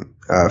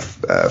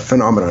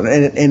phenomenon,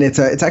 and it's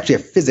actually a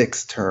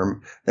physics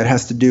term that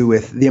has to do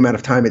with the amount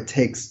of time it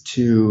takes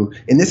to,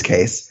 in this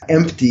case,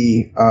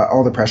 empty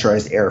all the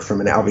pressurized air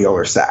from an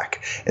alveolar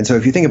sac. And so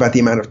if you think about the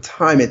amount of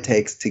time it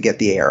takes to get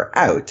the air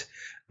out,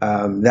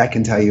 that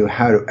can tell you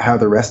how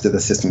the rest of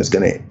the system is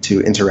going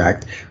to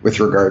interact with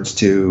regards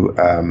to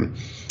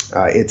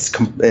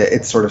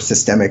its sort of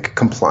systemic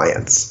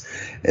compliance.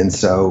 And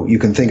so you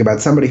can think about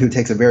somebody who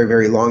takes a very,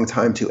 very long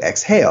time to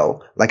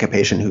exhale, like a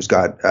patient who's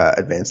got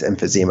advanced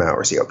emphysema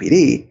or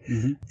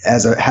COPD,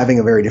 as having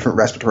a very different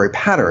respiratory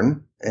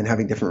pattern and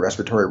having different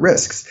respiratory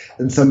risks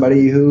than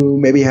somebody who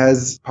maybe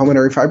has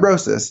pulmonary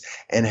fibrosis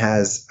and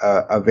has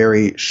a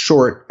very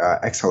short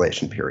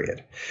exhalation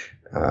period.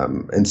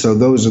 And so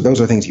those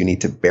are things you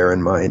need to bear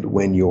in mind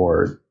when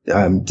you're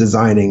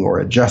designing or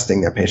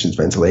adjusting that patient's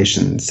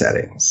ventilation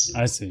settings.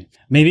 I see.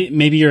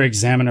 Maybe your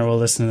examiner will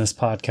listen to this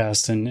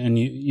podcast and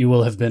you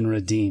will have been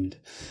redeemed.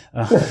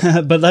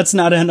 But let's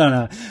not end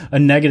on a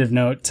negative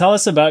note. Tell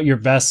us about your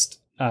best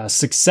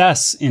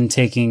success in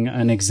taking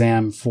an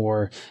exam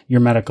for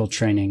your medical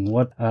training.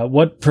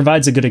 What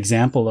provides a good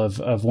example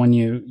of when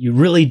you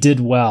really did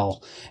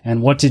well,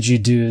 and what did you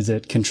do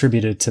that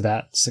contributed to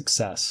that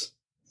success?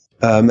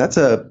 That's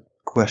a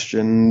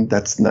question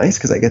that's nice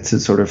because I get to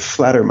sort of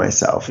flatter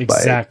myself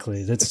by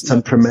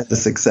some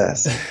tremendous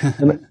success.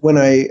 And when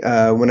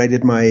I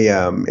did my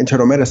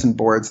internal medicine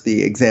boards,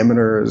 the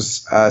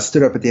examiners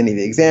stood up at the end of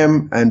the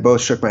exam and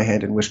both shook my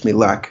hand and wished me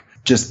luck.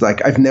 Just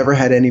like I've never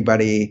had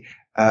anybody.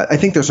 I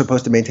think they're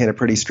supposed to maintain a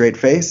pretty straight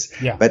face,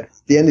 but at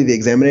the end of the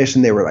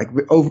examination, they were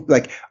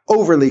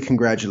overly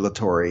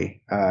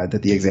congratulatory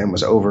that the exam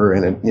was over,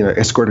 and it,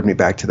 escorted me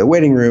back to the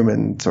waiting room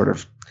and sort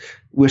of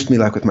wished me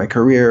luck with my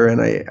career. And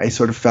I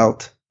sort of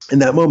felt in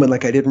that moment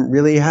like I didn't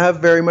really have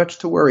very much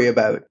to worry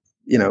about,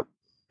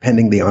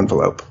 pending the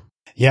envelope.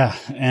 Yeah.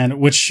 And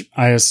which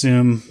I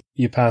assume,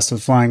 you passed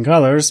with flying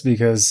colors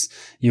because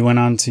you went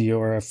on to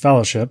your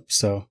fellowship.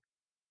 So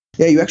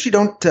yeah, you actually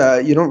don't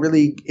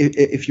really,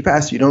 if you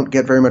pass, you don't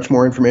get very much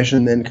more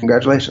information than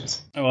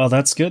congratulations. Well,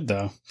 that's good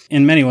though.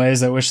 In many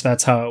ways, I wish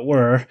that's how it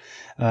were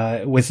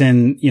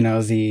within,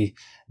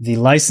 the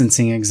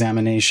licensing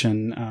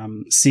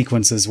examination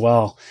sequence as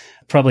well.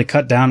 Probably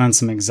cut down on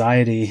some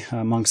anxiety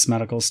amongst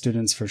medical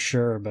students for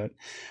sure. But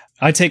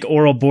I take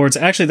oral boards.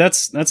 Actually,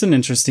 that's an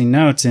interesting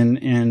note.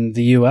 In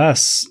the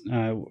US,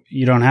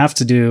 you don't have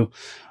to do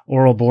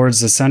oral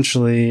boards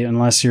essentially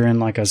unless you're in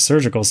like a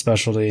surgical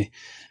specialty.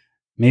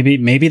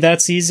 Maybe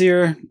that's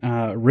easier,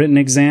 written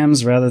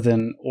exams rather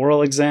than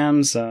oral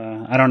exams.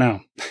 I don't know.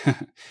 I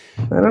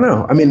don't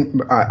know. I mean,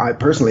 I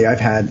personally, I've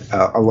had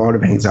a lot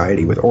of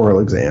anxiety with oral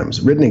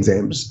exams. Written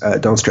exams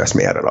don't stress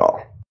me out at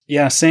all.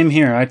 Yeah, same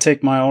here. I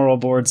take my oral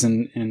boards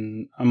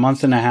in a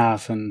month and a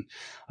half, and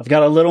I've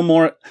got a little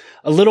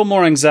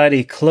more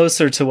anxiety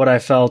closer to what I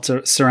felt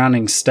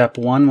surrounding step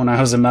 1 when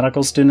I was a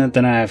medical student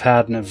than I have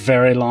had in a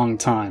very long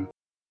time.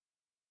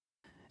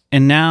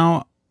 And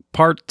now,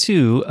 part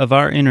 2 of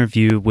our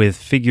interview with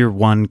Figure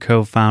One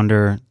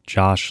co-founder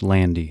Josh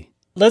Landy.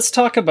 Let's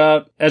talk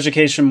about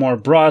education more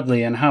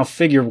broadly and how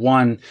Figure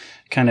One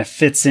kind of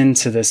fits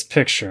into this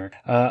picture.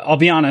 I'll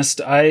be honest,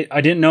 I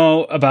didn't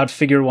know about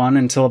Figure One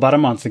until about a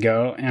month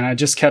ago, and I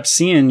just kept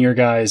seeing your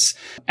guys'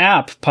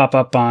 app pop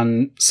up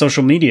on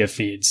social media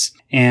feeds.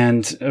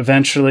 And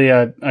eventually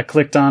I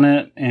clicked on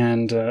it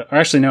and, or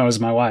actually no, it was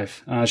my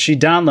wife. She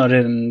downloaded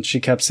it and she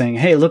kept saying,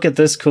 hey, look at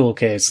this cool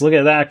case. Look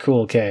at that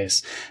cool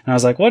case. And I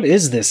was like, what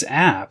is this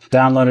app?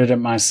 Downloaded it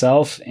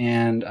myself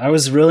and I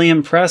was really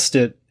impressed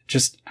at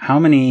just how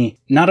many,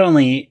 not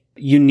only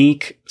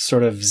unique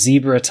sort of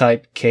zebra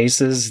type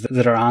cases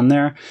that are on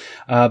there,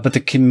 but the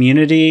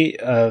community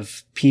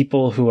of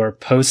people who are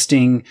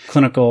posting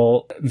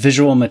clinical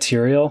visual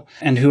material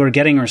and who are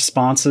getting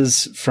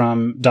responses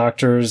from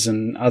doctors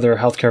and other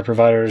healthcare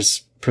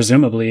providers,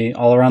 presumably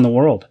all around the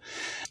world.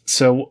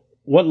 So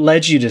what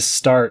led you to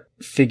start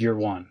Figure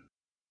One?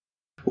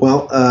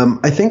 Well,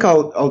 I think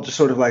I'll just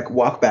sort of like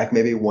walk back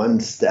maybe one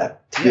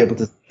step to be able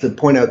to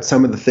point out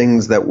some of the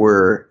things that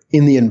were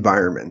in the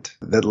environment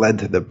that led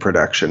to the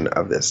production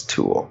of this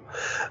tool.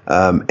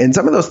 And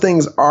some of those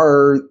things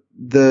are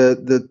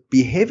the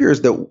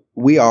behaviors that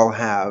we all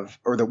have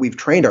or that we've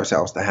trained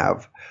ourselves to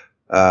have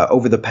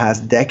over the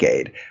past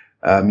decade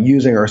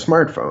using our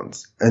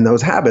smartphones. And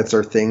those habits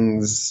are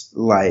things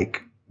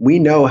like we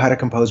know how to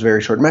compose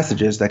very short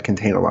messages that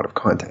contain a lot of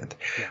content.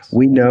 Yes.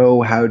 We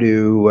know how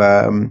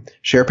to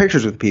share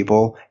pictures with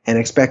people and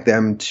expect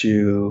them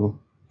to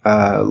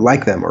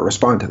like them or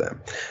respond to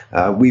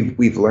them.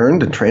 We've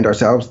learned and trained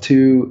ourselves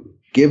to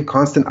give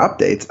constant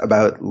updates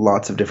about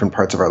lots of different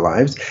parts of our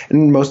lives.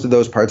 And most of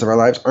those parts of our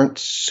lives aren't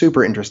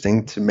super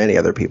interesting to many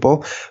other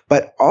people.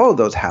 But all of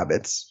those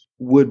habits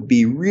would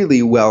be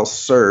really well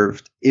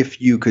served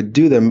if you could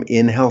do them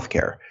in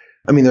healthcare.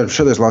 I mean, I'm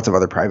sure there's lots of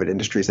other private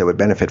industries that would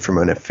benefit from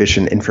an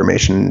efficient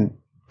information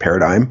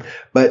paradigm,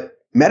 but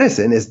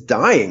medicine is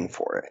dying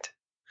for it.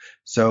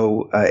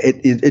 So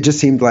it just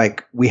seemed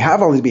like we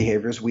have all these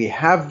behaviors. We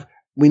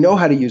know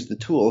how to use the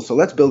tool. So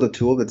let's build a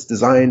tool that's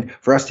designed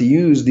for us to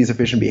use these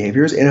efficient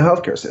behaviors in a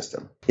healthcare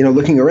system. You know,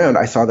 looking around,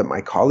 I saw that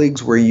my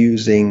colleagues were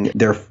using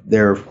their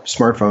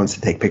smartphones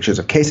to take pictures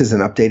of cases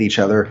and update each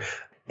other.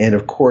 And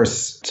of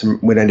course,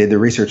 when I did the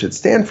research at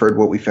Stanford,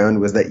 what we found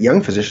was that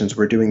young physicians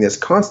were doing this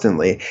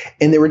constantly,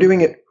 and they were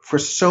doing it for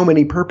so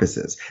many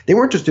purposes. They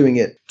weren't just doing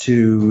it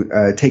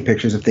to take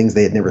pictures of things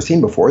they had never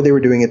seen before. They were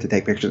doing it to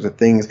take pictures of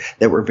things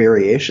that were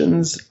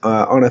variations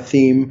on a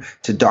theme,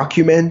 to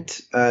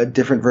document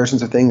different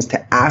versions of things,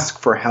 to ask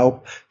for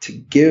help, to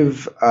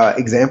give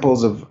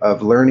examples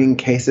of learning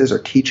cases or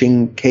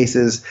teaching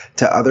cases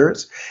to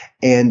others.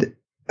 And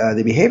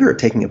the behavior of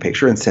taking a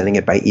picture and sending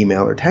it by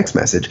email or text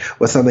message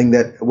was something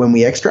that when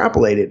we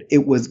extrapolated,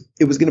 it was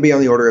going to be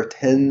on the order of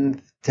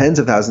tens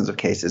of thousands of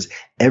cases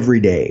every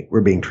day were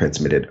being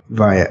transmitted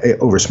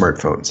over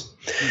smartphones.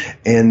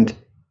 And,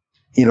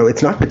 you know,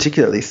 it's not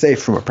particularly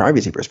safe from a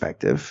privacy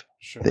perspective.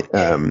 Sure.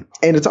 And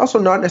it's also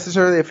not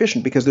necessarily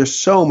efficient because there's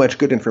so much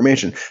good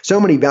information, so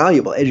many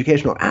valuable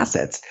educational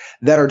assets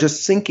that are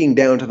just sinking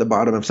down to the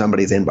bottom of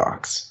somebody's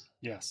inbox.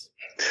 Yes.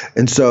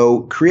 And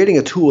so creating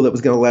a tool that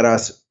was going to let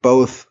us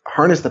both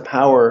harness the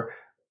power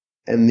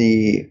and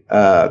the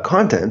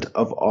content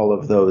of all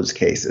of those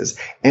cases,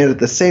 and at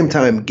the same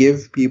time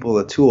give people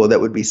a tool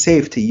that would be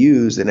safe to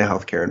use in a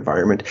healthcare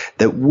environment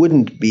that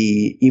wouldn't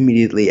be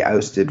immediately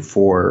ousted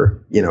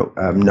for,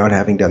 not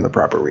having done the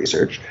proper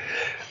research.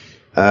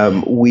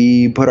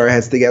 We put our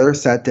heads together,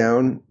 sat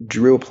down,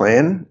 drew a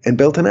plan, and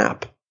built an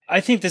app.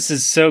 I think this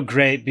is so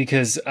great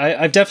because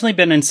I've definitely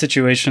been in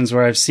situations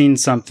where I've seen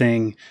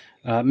something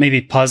maybe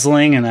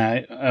puzzling, and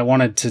I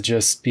wanted to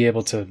just be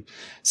able to,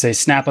 say,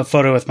 snap a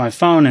photo with my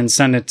phone and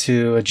send it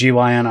to a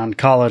GYN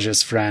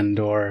oncologist friend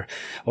or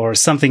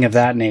something of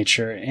that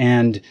nature.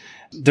 And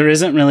there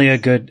isn't really a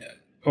good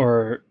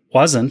or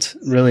wasn't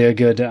really a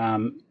good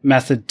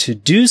method to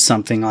do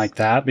something like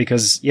that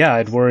because, yeah,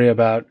 I'd worry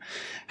about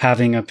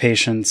having a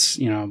patient's,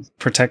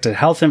 protected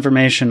health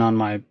information on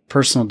my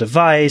personal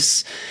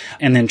device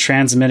and then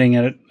transmitting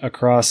it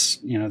across,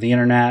 the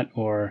internet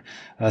or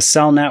a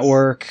cell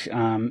network,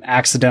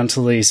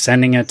 accidentally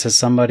sending it to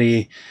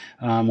somebody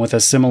with a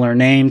similar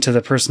name to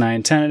the person I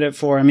intended it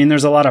for. I mean,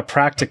 there's a lot of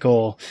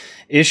practical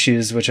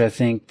issues which I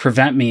think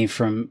prevent me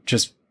from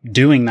just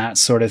doing that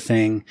sort of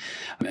thing.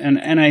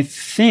 And I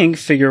think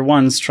Figure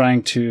One's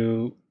trying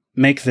to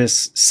make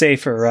this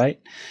safer,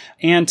 right?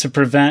 And to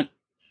prevent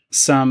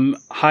some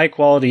high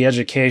quality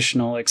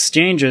educational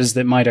exchanges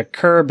that might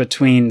occur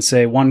between,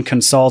 say, one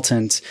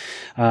consultant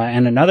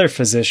and another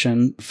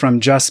physician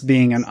from just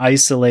being an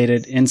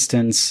isolated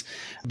instance,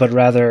 but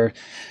rather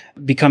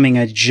becoming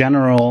a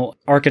general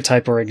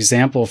archetype or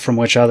example from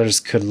which others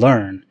could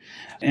learn.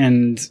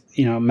 And,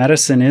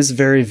 medicine is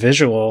very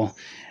visual.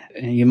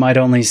 You might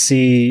only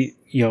see,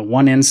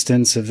 one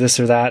instance of this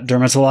or that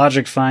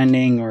dermatologic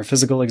finding or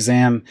physical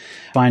exam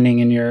finding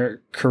in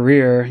your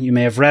career. You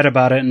may have read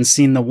about it and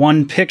seen the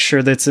one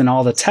picture that's in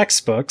all the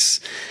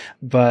textbooks.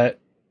 But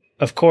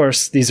of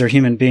course, these are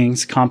human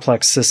beings,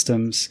 complex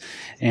systems,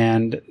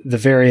 and the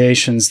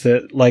variations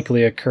that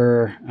likely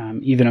occur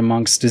even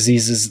amongst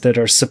diseases that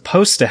are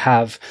supposed to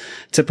have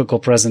typical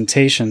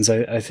presentations,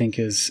 I think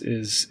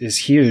is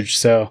huge.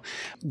 So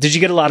did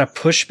you get a lot of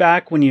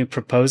pushback when you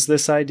proposed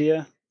this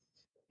idea?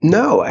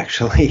 No,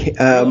 actually,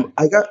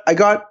 I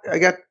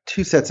got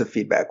two sets of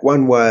feedback.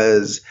 One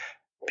was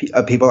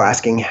people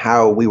asking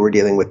how we were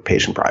dealing with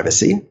patient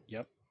privacy.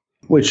 Yep.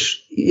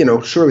 Which,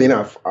 surely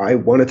enough, I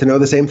wanted to know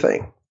the same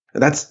thing.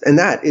 That's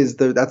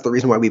the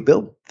reason why we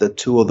built the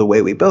tool the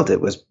way we built it,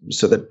 was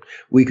so that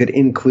we could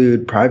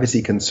include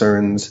privacy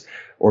concerns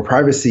or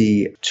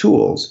privacy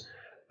tools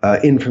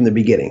in from the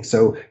beginning.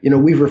 So,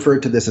 we've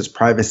referred to this as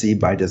privacy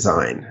by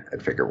design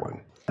at Figure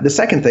One. The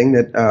second thing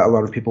that a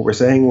lot of people were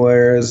saying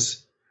was,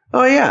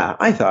 oh, yeah,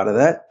 I thought of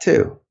that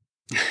too.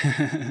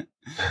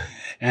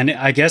 And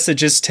I guess it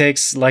just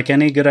takes, like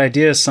any good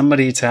idea,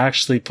 somebody to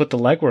actually put the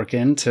legwork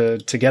in to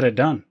get it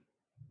done.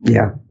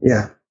 Yeah.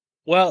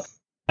 Well,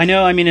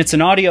 it's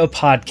an audio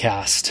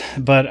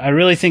podcast, but I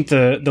really think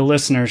the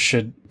listeners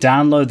should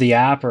download the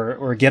app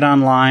or get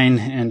online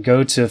and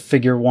go to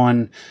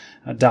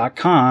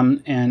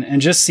figureone.com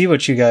and just see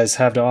what you guys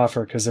have to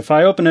offer. Because if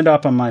I open it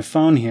up on my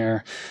phone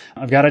here,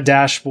 I've got a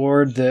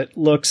dashboard that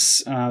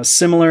looks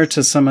similar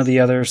to some of the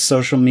other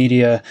social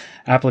media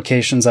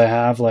applications I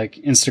have, like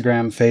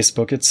Instagram,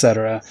 Facebook,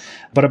 etc.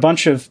 But a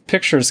bunch of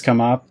pictures come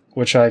up,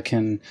 which I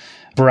can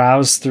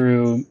browse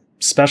through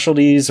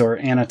specialties or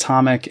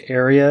anatomic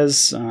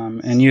areas.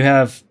 And you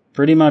have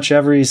pretty much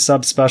every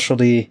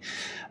subspecialty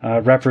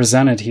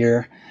represented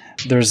here.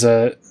 There's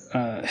a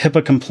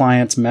HIPAA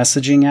compliant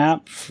messaging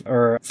app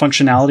or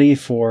functionality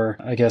for,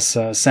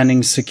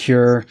 sending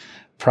secure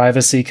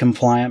privacy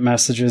compliant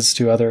messages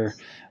to other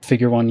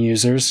Figure One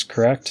users,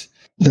 correct?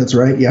 That's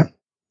right. Yeah.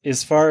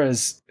 As far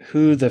as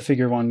who the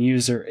Figure One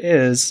user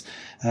is,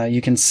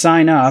 you can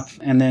sign up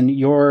and then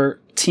your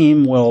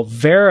team will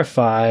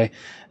verify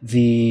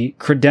the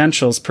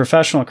credentials,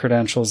 professional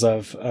credentials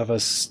of a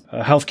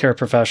healthcare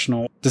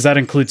professional. Does that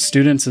include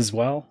students as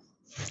well?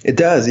 It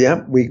does,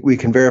 yeah. We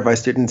can verify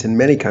students in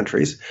many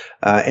countries,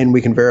 and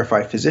we can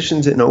verify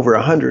physicians in over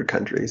 100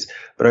 countries.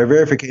 But our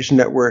verification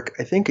network,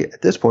 I think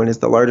at this point, is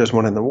the largest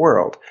one in the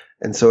world.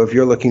 And so if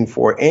you're looking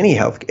for any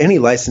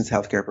licensed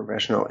healthcare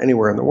professional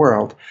anywhere in the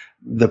world,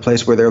 the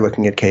place where they're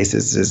looking at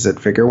cases is at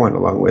Figure One,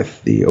 along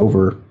with the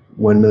over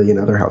 1 million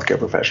other healthcare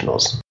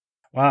professionals.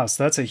 Wow,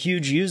 so that's a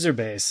huge user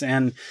base.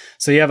 And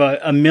so you have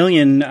a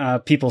million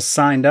people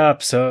signed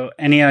up. So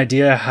any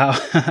idea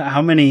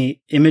how many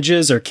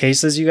images or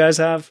cases you guys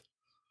have?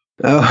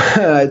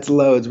 Oh, it's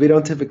loads. We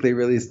don't typically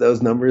release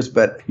those numbers,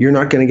 but you're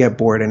not going to get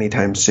bored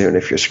anytime soon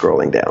if you're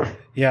scrolling down.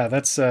 Yeah,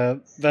 that's I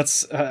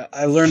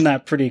learned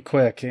that pretty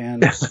quick.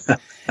 And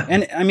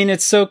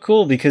it's so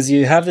cool because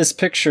you have this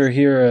picture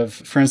here of,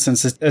 for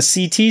instance, a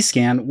CT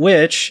scan,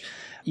 which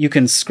you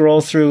can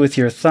scroll through with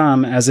your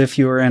thumb as if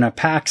you were in a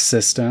PACS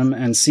system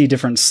and see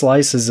different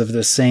slices of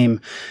the same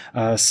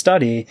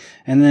study.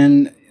 And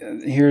then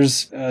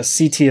here's a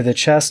CT of the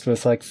chest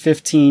with like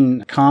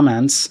 15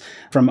 comments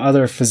from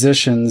other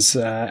physicians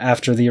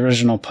after the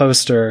original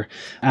poster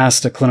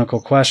asked a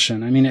clinical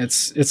question.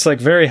 It's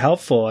like very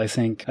helpful, I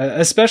think,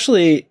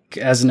 especially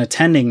as an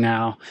attending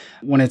now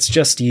when it's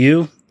just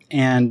you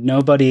and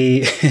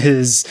nobody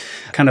is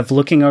kind of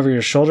looking over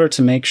your shoulder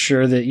to make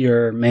sure that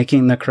you're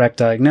making the correct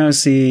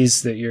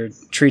diagnoses, that you're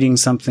treating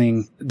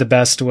something the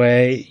best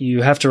way.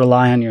 You have to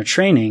rely on your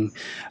training.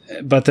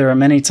 But there are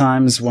many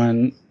times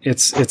when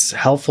it's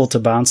helpful to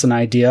bounce an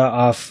idea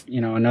off,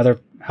 another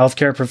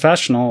healthcare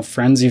professional,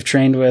 friends you've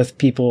trained with,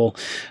 people,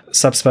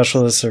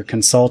 subspecialists or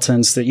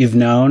consultants that you've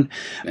known.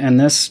 And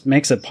this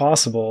makes it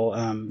possible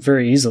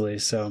very easily.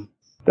 So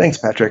thanks,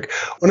 Patrick.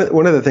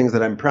 One of the things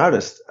that I'm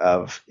proudest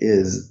of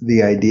is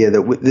the idea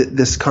that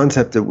this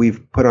concept that we've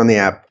put on the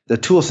app, the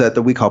tool set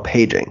that we call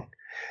paging.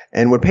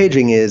 And what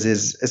paging is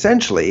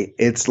essentially,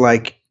 it's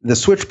like the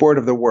switchboard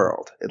of the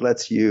world. It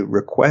lets you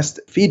request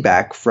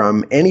feedback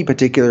from any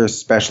particular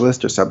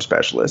specialist or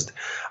subspecialist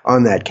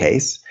on that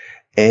case.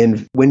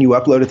 And when you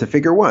upload it to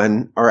Figure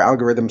One, our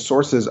algorithm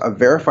sources a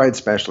verified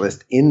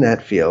specialist in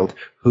that field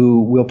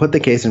who will put the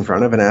case in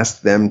front of and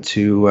ask them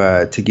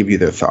to give you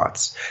their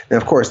thoughts. Now,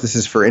 of course, this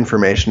is for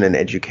information and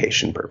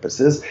education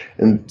purposes,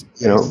 and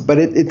but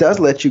it does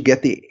let you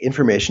get the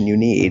information you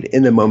need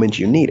in the moment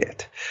you need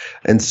it.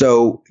 And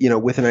so,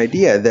 with an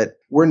idea that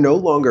we're no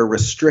longer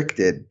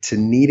restricted to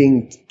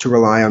needing to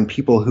rely on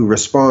people who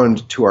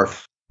respond to our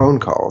phone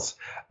calls,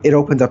 it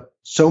opens up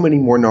so many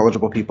more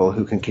knowledgeable people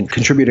who can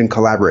contribute and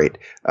collaborate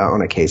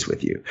on a case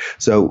with you.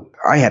 So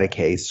I had a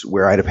case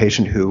where I had a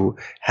patient who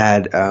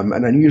had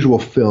an unusual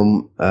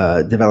film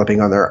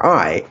developing on their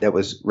eye that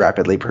was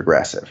rapidly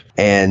progressive.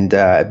 And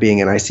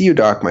being an ICU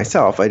doc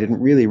myself, I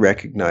didn't really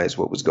recognize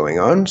what was going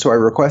on. So I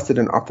requested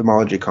an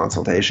ophthalmology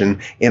consultation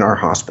in our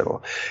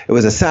hospital. It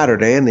was a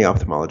Saturday, and the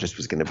ophthalmologist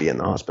was going to be in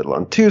the hospital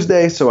on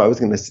Tuesday. So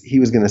he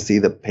was going to see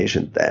the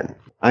patient then.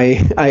 I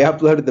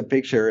uploaded the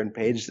picture and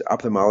paged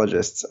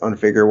ophthalmologists on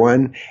Figure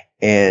One,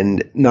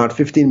 and not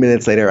 15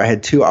 minutes later, I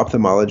had two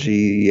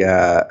ophthalmology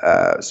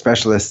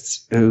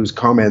specialists whose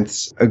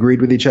comments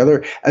agreed with each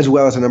other, as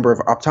well as a number of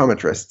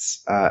optometrists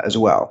as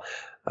well.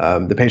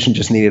 The patient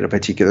just needed a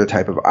particular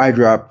type of eye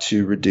drop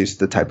to reduce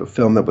the type of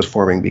film that was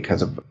forming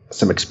because of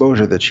some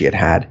exposure that she had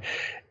had.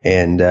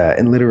 And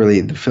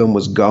literally the film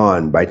was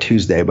gone by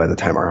Tuesday by the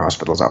time our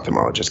hospital's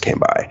ophthalmologist came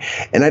by.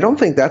 And I don't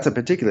think that's a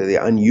particularly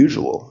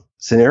unusual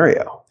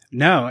scenario.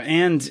 No,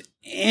 and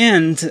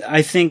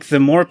I think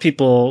the more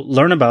people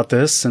learn about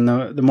this and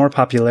the more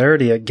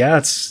popularity it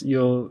gets,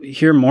 you'll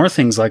hear more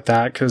things like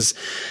that, because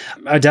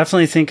I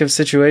definitely think of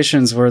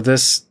situations where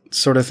this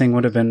sort of thing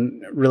would have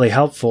been really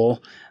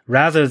helpful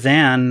rather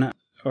than,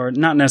 or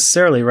not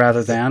necessarily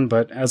rather than,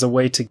 but as a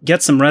way to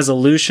get some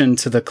resolution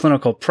to the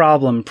clinical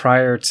problem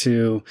prior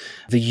to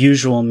the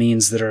usual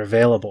means that are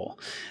available.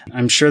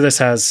 I'm sure this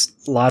has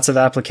lots of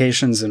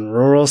applications in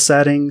rural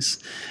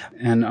settings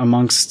and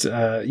amongst,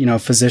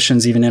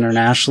 physicians even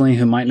internationally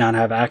who might not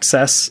have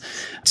access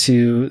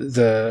to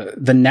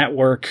the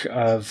network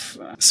of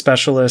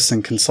specialists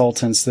and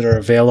consultants that are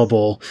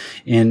available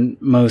in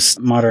most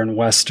modern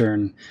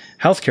Western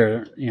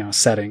healthcare,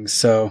 settings.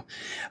 So,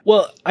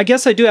 well, I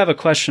guess I do have a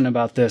question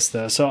about this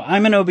though. So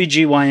I'm an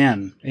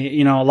OBGYN.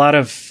 A lot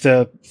of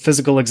the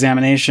physical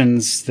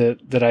examinations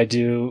that I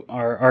do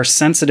are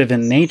sensitive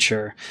in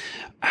nature.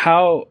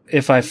 How,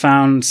 if I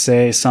found,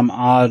 say, some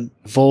odd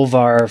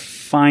vulvar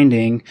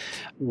finding,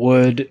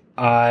 would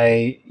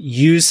I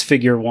use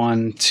Figure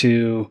One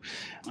to,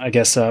 I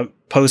guess,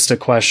 post a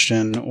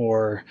question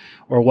or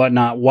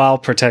whatnot while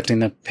protecting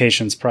the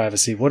patient's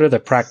privacy? What are the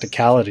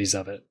practicalities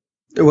of it?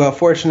 Well,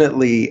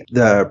 fortunately,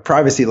 the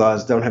privacy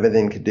laws don't have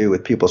anything to do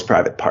with people's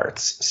private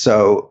parts.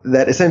 So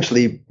that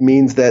essentially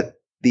means that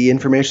the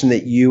information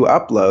that you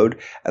upload,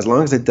 as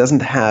long as it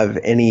doesn't have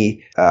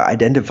any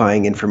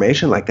identifying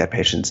information like that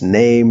patient's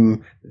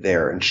name,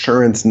 their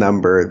insurance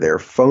number, their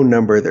phone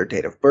number, their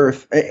date of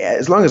birth,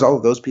 as long as all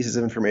of those pieces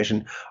of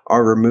information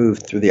are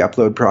removed through the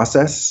upload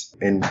process,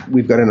 and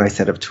we've got a nice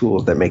set of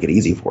tools that make it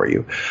easy for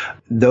you,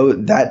 though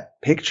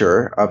that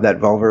picture of that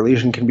vulvar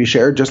lesion can be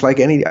shared just like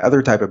any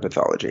other type of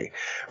pathology.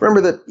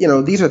 Remember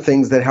that, these are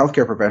things that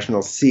healthcare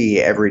professionals see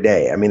every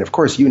day. I mean, of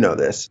course,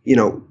 this.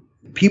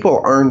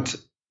 People aren't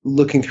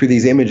looking through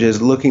these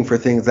images, looking for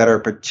things that are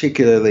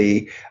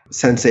particularly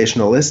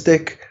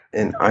sensationalistic.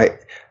 And I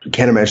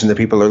can't imagine that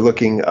people are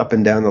looking up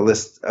and down the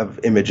list of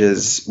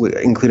images,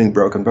 including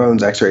broken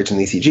bones, X-rays,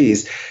 and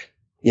ECGs,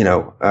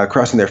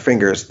 crossing their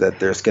fingers that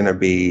there's going to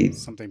be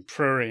something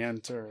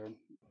prurient or...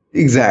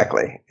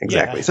 Exactly.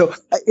 Yeah. So,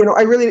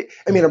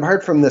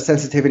 apart from the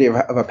sensitivity of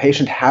a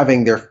patient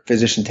having their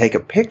physician take a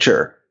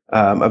picture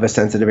of a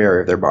sensitive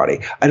area of their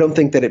body, I don't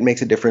think that it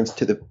makes a difference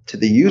to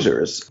the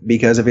users,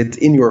 because if it's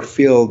in your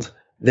field,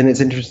 then it's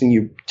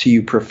interesting to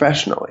you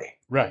professionally.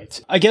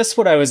 Right. I guess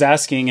what I was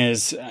asking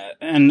is,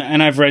 and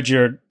I've read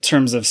your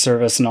terms of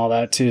service and all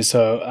that too,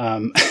 so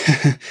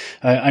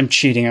I'm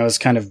cheating. I was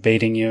kind of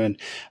baiting you, and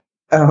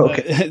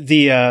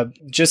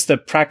just the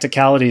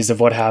practicalities of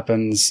what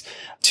happens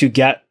to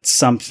get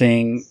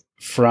something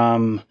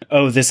from,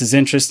 this is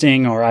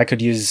interesting, or I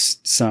could use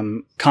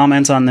some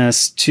comments on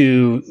this,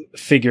 to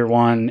Figure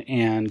One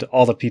and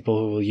all the people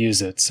who will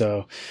use it.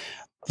 So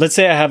let's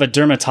say I have a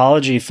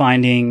dermatology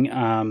finding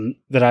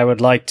that I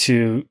would like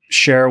to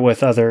share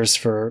with others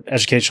for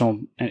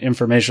educational and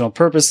informational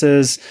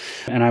purposes,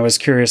 and I was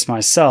curious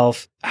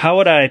myself. How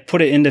would I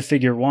put it into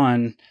Figure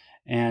One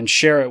and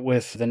share it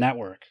with the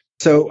network?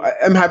 So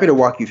I'm happy to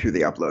walk you through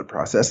the upload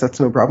process. That's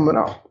no problem at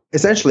all.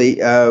 Essentially,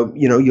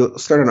 you'll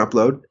start an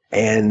upload,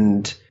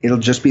 and it'll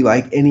just be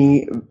like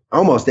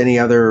almost any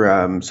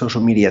other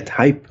social media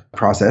type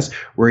process,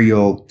 where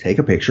you'll take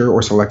a picture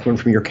or select one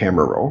from your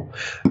camera roll.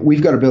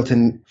 We've got a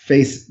built-in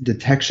face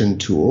detection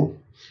tool,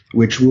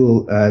 which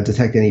will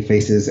detect any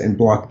faces and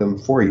block them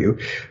for you.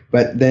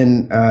 But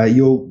then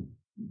you'll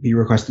be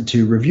requested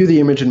to review the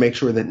image and make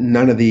sure that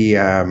none of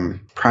the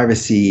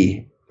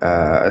privacy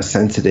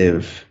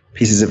sensitive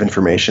pieces of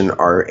information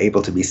are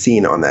able to be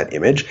seen on that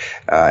image.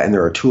 And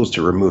there are tools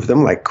to remove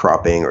them, like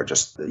cropping or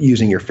just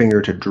using your finger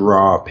to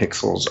draw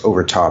pixels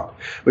over top,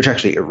 which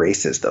actually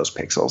erases those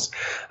pixels.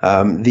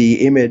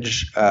 The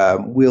image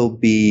will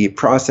be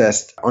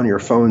processed on your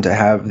phone to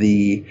have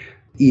the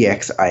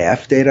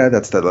EXIF data.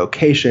 That's the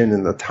location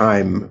and the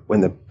time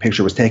when the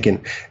picture was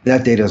taken.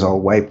 That data is all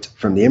wiped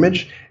from the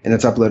image, and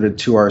it's uploaded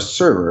to our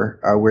server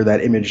where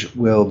that image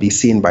will be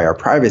seen by our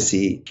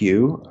privacy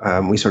queue.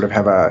 We sort of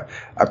have a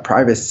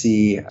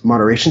privacy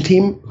moderation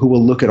team who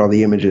will look at all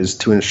the images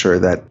to ensure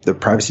that the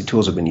privacy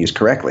tools have been used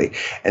correctly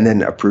and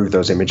then approve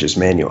those images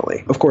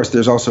manually. Of course,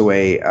 there's also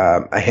a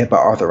HIPAA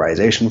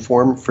authorization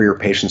form for your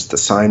patients to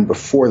sign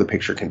before the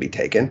picture can be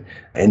taken.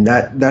 And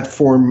that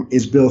form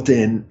is built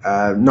in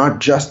not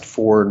just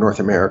for North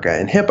America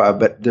and HIPAA,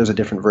 but there's a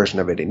different version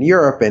of it in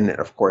Europe and,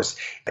 of course,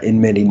 in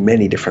many,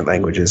 many different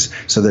languages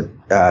so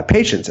that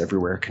patients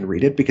everywhere can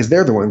read it because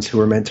they're the ones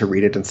who are meant to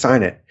read it and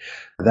sign it.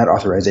 That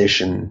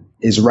authorization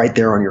is right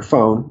there on your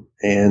phone,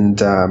 and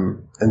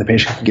the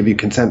patient can give you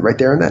consent right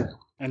there and then.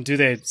 And do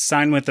they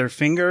sign with their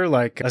finger,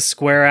 like a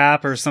Square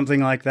app or something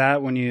like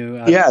that when you...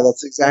 Yeah,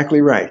 that's exactly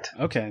right.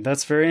 Okay,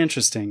 that's very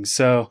interesting.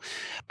 So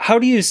how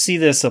do you see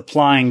this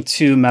applying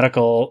to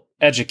medical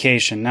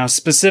education? Now,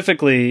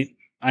 specifically,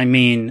 I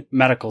mean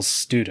medical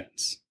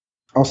students.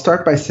 I'll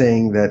start by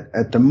saying that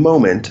at the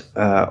moment,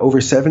 over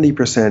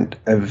 70%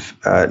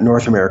 of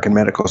North American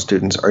medical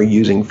students are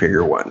using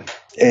Figure 1.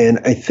 And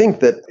I think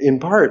that in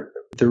part,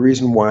 the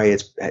reason why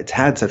it's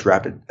had such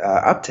rapid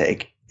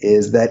uptake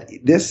is that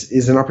this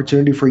is an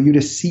opportunity for you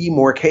to see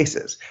more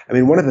cases. I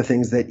mean, one of the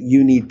things that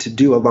you need to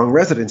do a long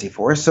residency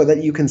for is so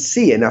that you can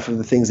see enough of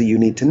the things that you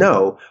need to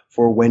know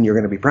for when you're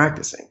going to be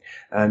practicing.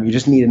 You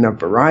just need enough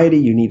variety.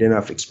 You need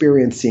enough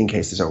experience seeing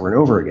cases over and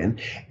over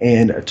again.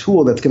 And a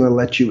tool that's going to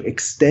let you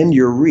extend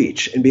your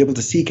reach and be able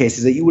to see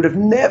cases that you would have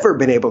never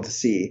been able to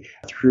see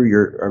through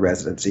your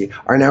residency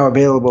are now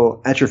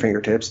available at your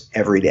fingertips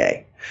every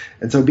day.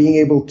 And so being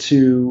able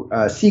to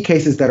see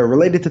cases that are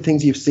related to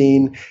things you've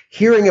seen,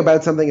 hearing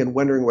about something and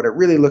wondering what it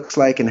really looks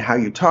like and how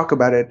you talk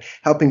about it,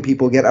 helping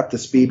people get up to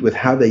speed with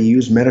how they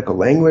use medical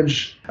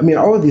language. I mean,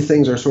 all of these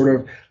things are sort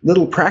of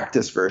little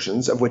practice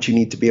versions of what you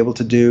need to be able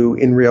to do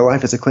in real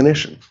life as a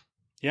clinician.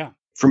 Yeah.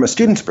 From a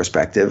student's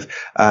perspective,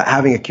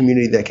 having a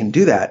community that can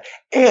do that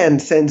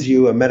and sends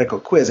you a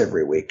medical quiz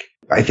every week.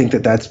 I think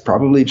that that's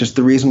probably just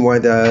the reason why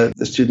the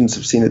students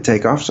have seen it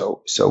take off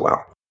so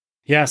well.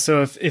 Yeah.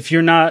 So if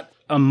you're not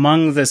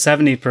among the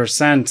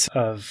 70%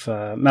 of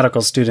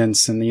medical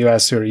students in the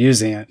U.S. who are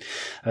using it,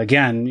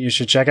 again, you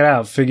should check it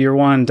out,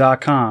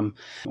 figure1.com,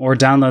 or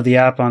download the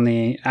app on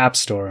the App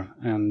Store.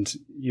 And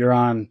you're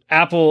on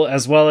Apple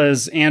as well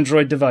as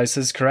Android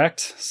devices,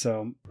 correct?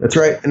 So that's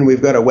right. And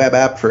we've got a web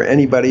app for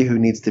anybody who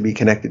needs to be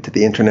connected to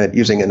the internet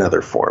using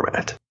another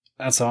format.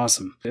 That's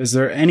awesome. Is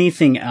there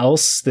anything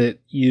else that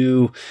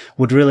you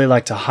would really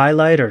like to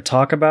highlight or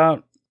talk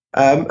about?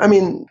 I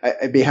mean,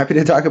 I'd be happy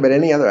to talk about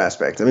any other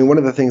aspects. I mean, one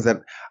of the things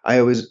that I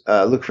always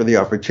look for the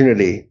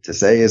opportunity to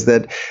say is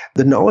that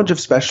the knowledge of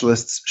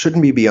specialists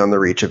shouldn't be beyond the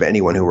reach of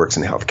anyone who works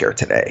in healthcare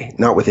today,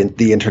 not within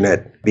the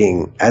internet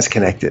being as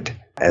connected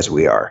as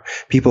we are.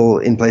 People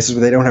in places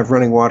where they don't have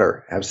running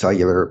water have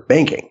cellular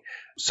banking.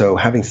 So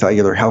having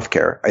cellular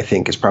healthcare, I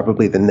think, is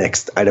probably the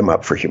next item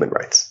up for human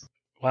rights.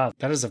 Wow,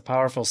 that is a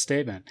powerful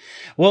statement.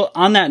 Well,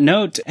 on that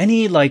note,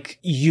 any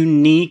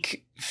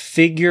unique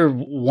Figure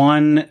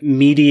 1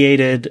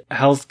 mediated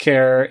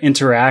healthcare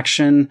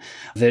interaction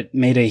that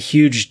made a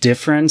huge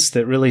difference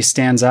that really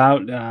stands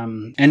out?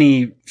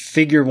 Any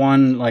Figure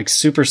 1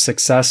 super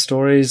success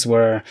stories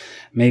where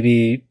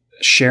maybe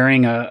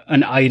sharing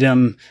an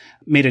item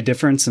made a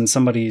difference in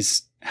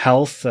somebody's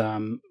health,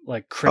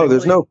 critically? Oh,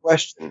 there's no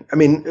question. I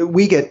mean,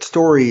 we get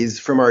stories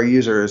from our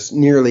users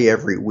nearly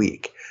every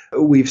week.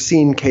 We've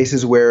seen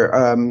cases where,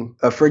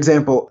 for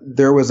example,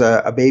 there was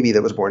a baby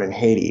that was born in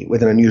Haiti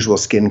with an unusual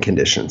skin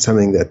condition,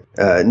 something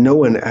that no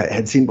one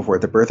had seen before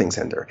at the birthing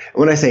center. And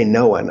when I say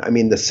no one, I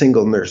mean the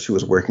single nurse who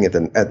was working at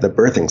the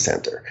birthing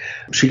center.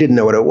 She didn't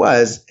know what it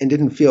was and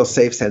didn't feel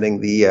safe sending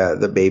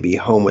the baby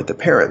home with the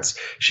parents.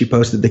 She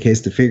posted the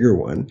case to Figure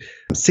 1.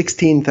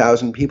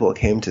 16,000 people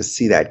came to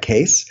see that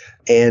case.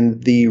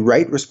 And the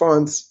right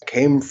response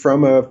came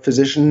from a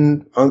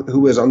physician who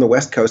was on the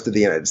West Coast of the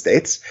United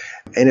States.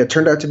 And it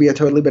turned out to be a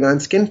totally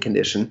benign skin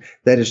condition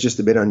that is just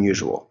a bit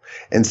unusual.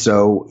 And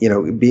so,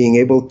 being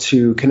able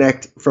to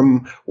connect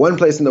from one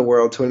place in the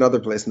world to another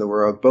place in the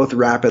world, both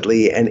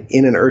rapidly and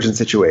in an urgent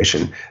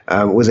situation,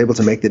 was able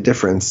to make the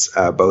difference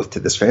both to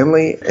this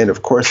family and,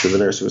 of course, to the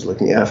nurse who was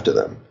looking after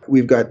them.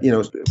 We've got,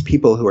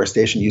 people who are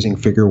stationed using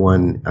Figure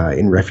 1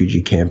 in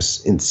refugee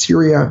camps in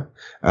Syria.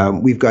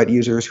 We've got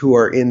users who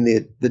are in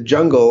the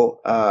jungle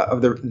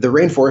of the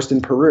rainforest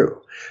in Peru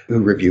who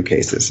review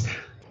cases.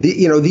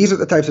 These are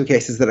the types of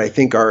cases that I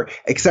think are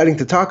exciting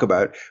to talk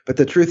about. But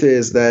the truth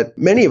is that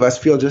many of us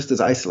feel just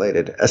as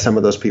isolated as some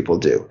of those people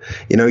do.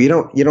 You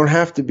don't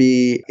have to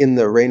be in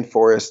the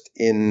rainforest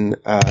in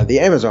the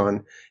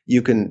Amazon.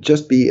 You can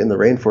just be in the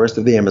rainforest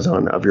of the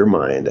Amazon of your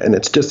mind. And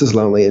it's just as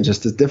lonely and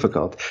just as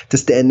difficult to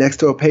stand next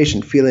to a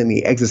patient feeling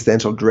the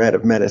existential dread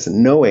of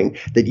medicine, knowing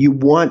that you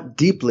want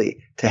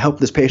deeply to help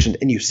this patient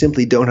and you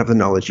simply don't have the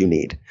knowledge you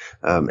need.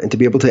 And to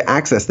be able to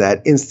access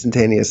that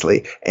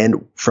instantaneously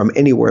and from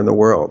anywhere in the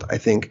world, I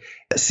think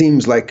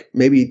seems like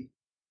maybe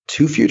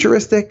too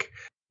futuristic.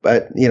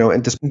 But,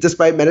 and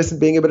despite medicine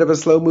being a bit of a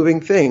slow moving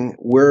thing,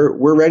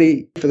 we're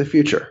ready for the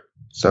future.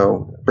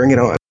 So bring it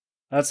on.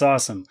 That's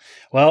awesome.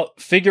 Well,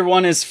 Figure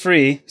One is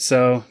free,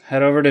 so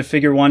head over to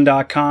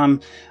figure1.com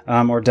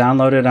or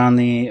download it on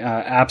the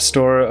App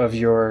Store of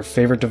your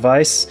favorite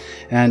device.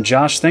 And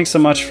Josh, thanks so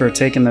much for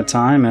taking the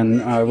time, and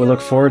we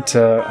look forward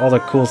to all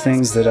the cool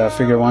things that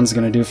Figure One's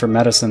going to do for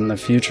medicine in the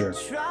future.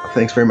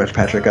 Thanks very much,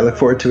 Patrick. I look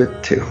forward to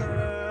it too.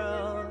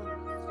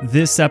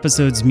 This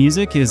episode's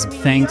music is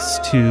thanks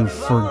to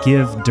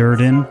Forgive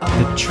Durden.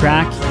 The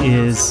track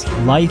is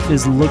Life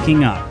is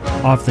Looking Up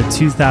off the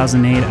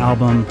 2008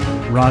 album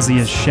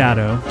Razia's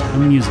Shadow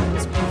and Music.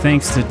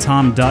 Thanks to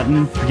Tom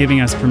Dutton for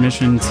giving us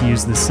permission to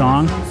use this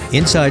song.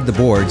 Inside the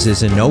Boards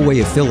is in no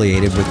way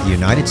affiliated with the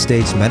United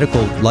States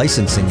Medical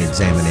Licensing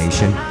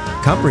Examination,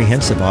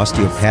 Comprehensive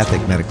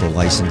Osteopathic Medical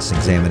License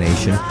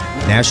Examination,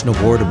 National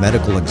Board of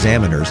Medical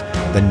Examiners,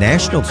 the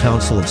National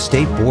Council of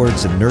State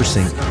Boards of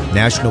Nursing,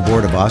 National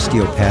Board of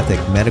Osteopathic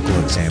Medical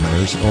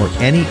Examiners, or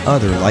any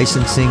other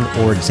licensing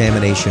or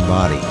examination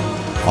body.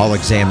 All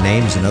exam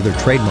names and other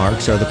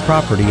trademarks are the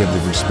property of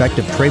the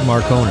respective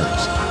trademark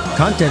owners.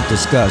 Content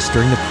discussed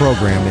during the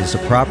program is the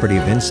property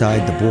of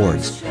Inside the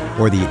Boards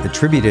or the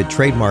attributed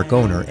trademark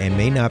owner and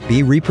may not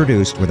be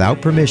reproduced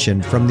without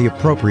permission from the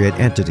appropriate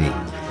entity.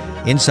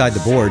 Inside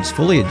the Boards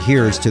fully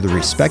adheres to the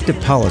respective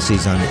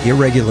policies on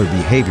irregular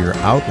behavior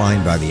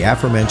outlined by the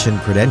aforementioned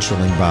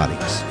credentialing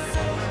bodies.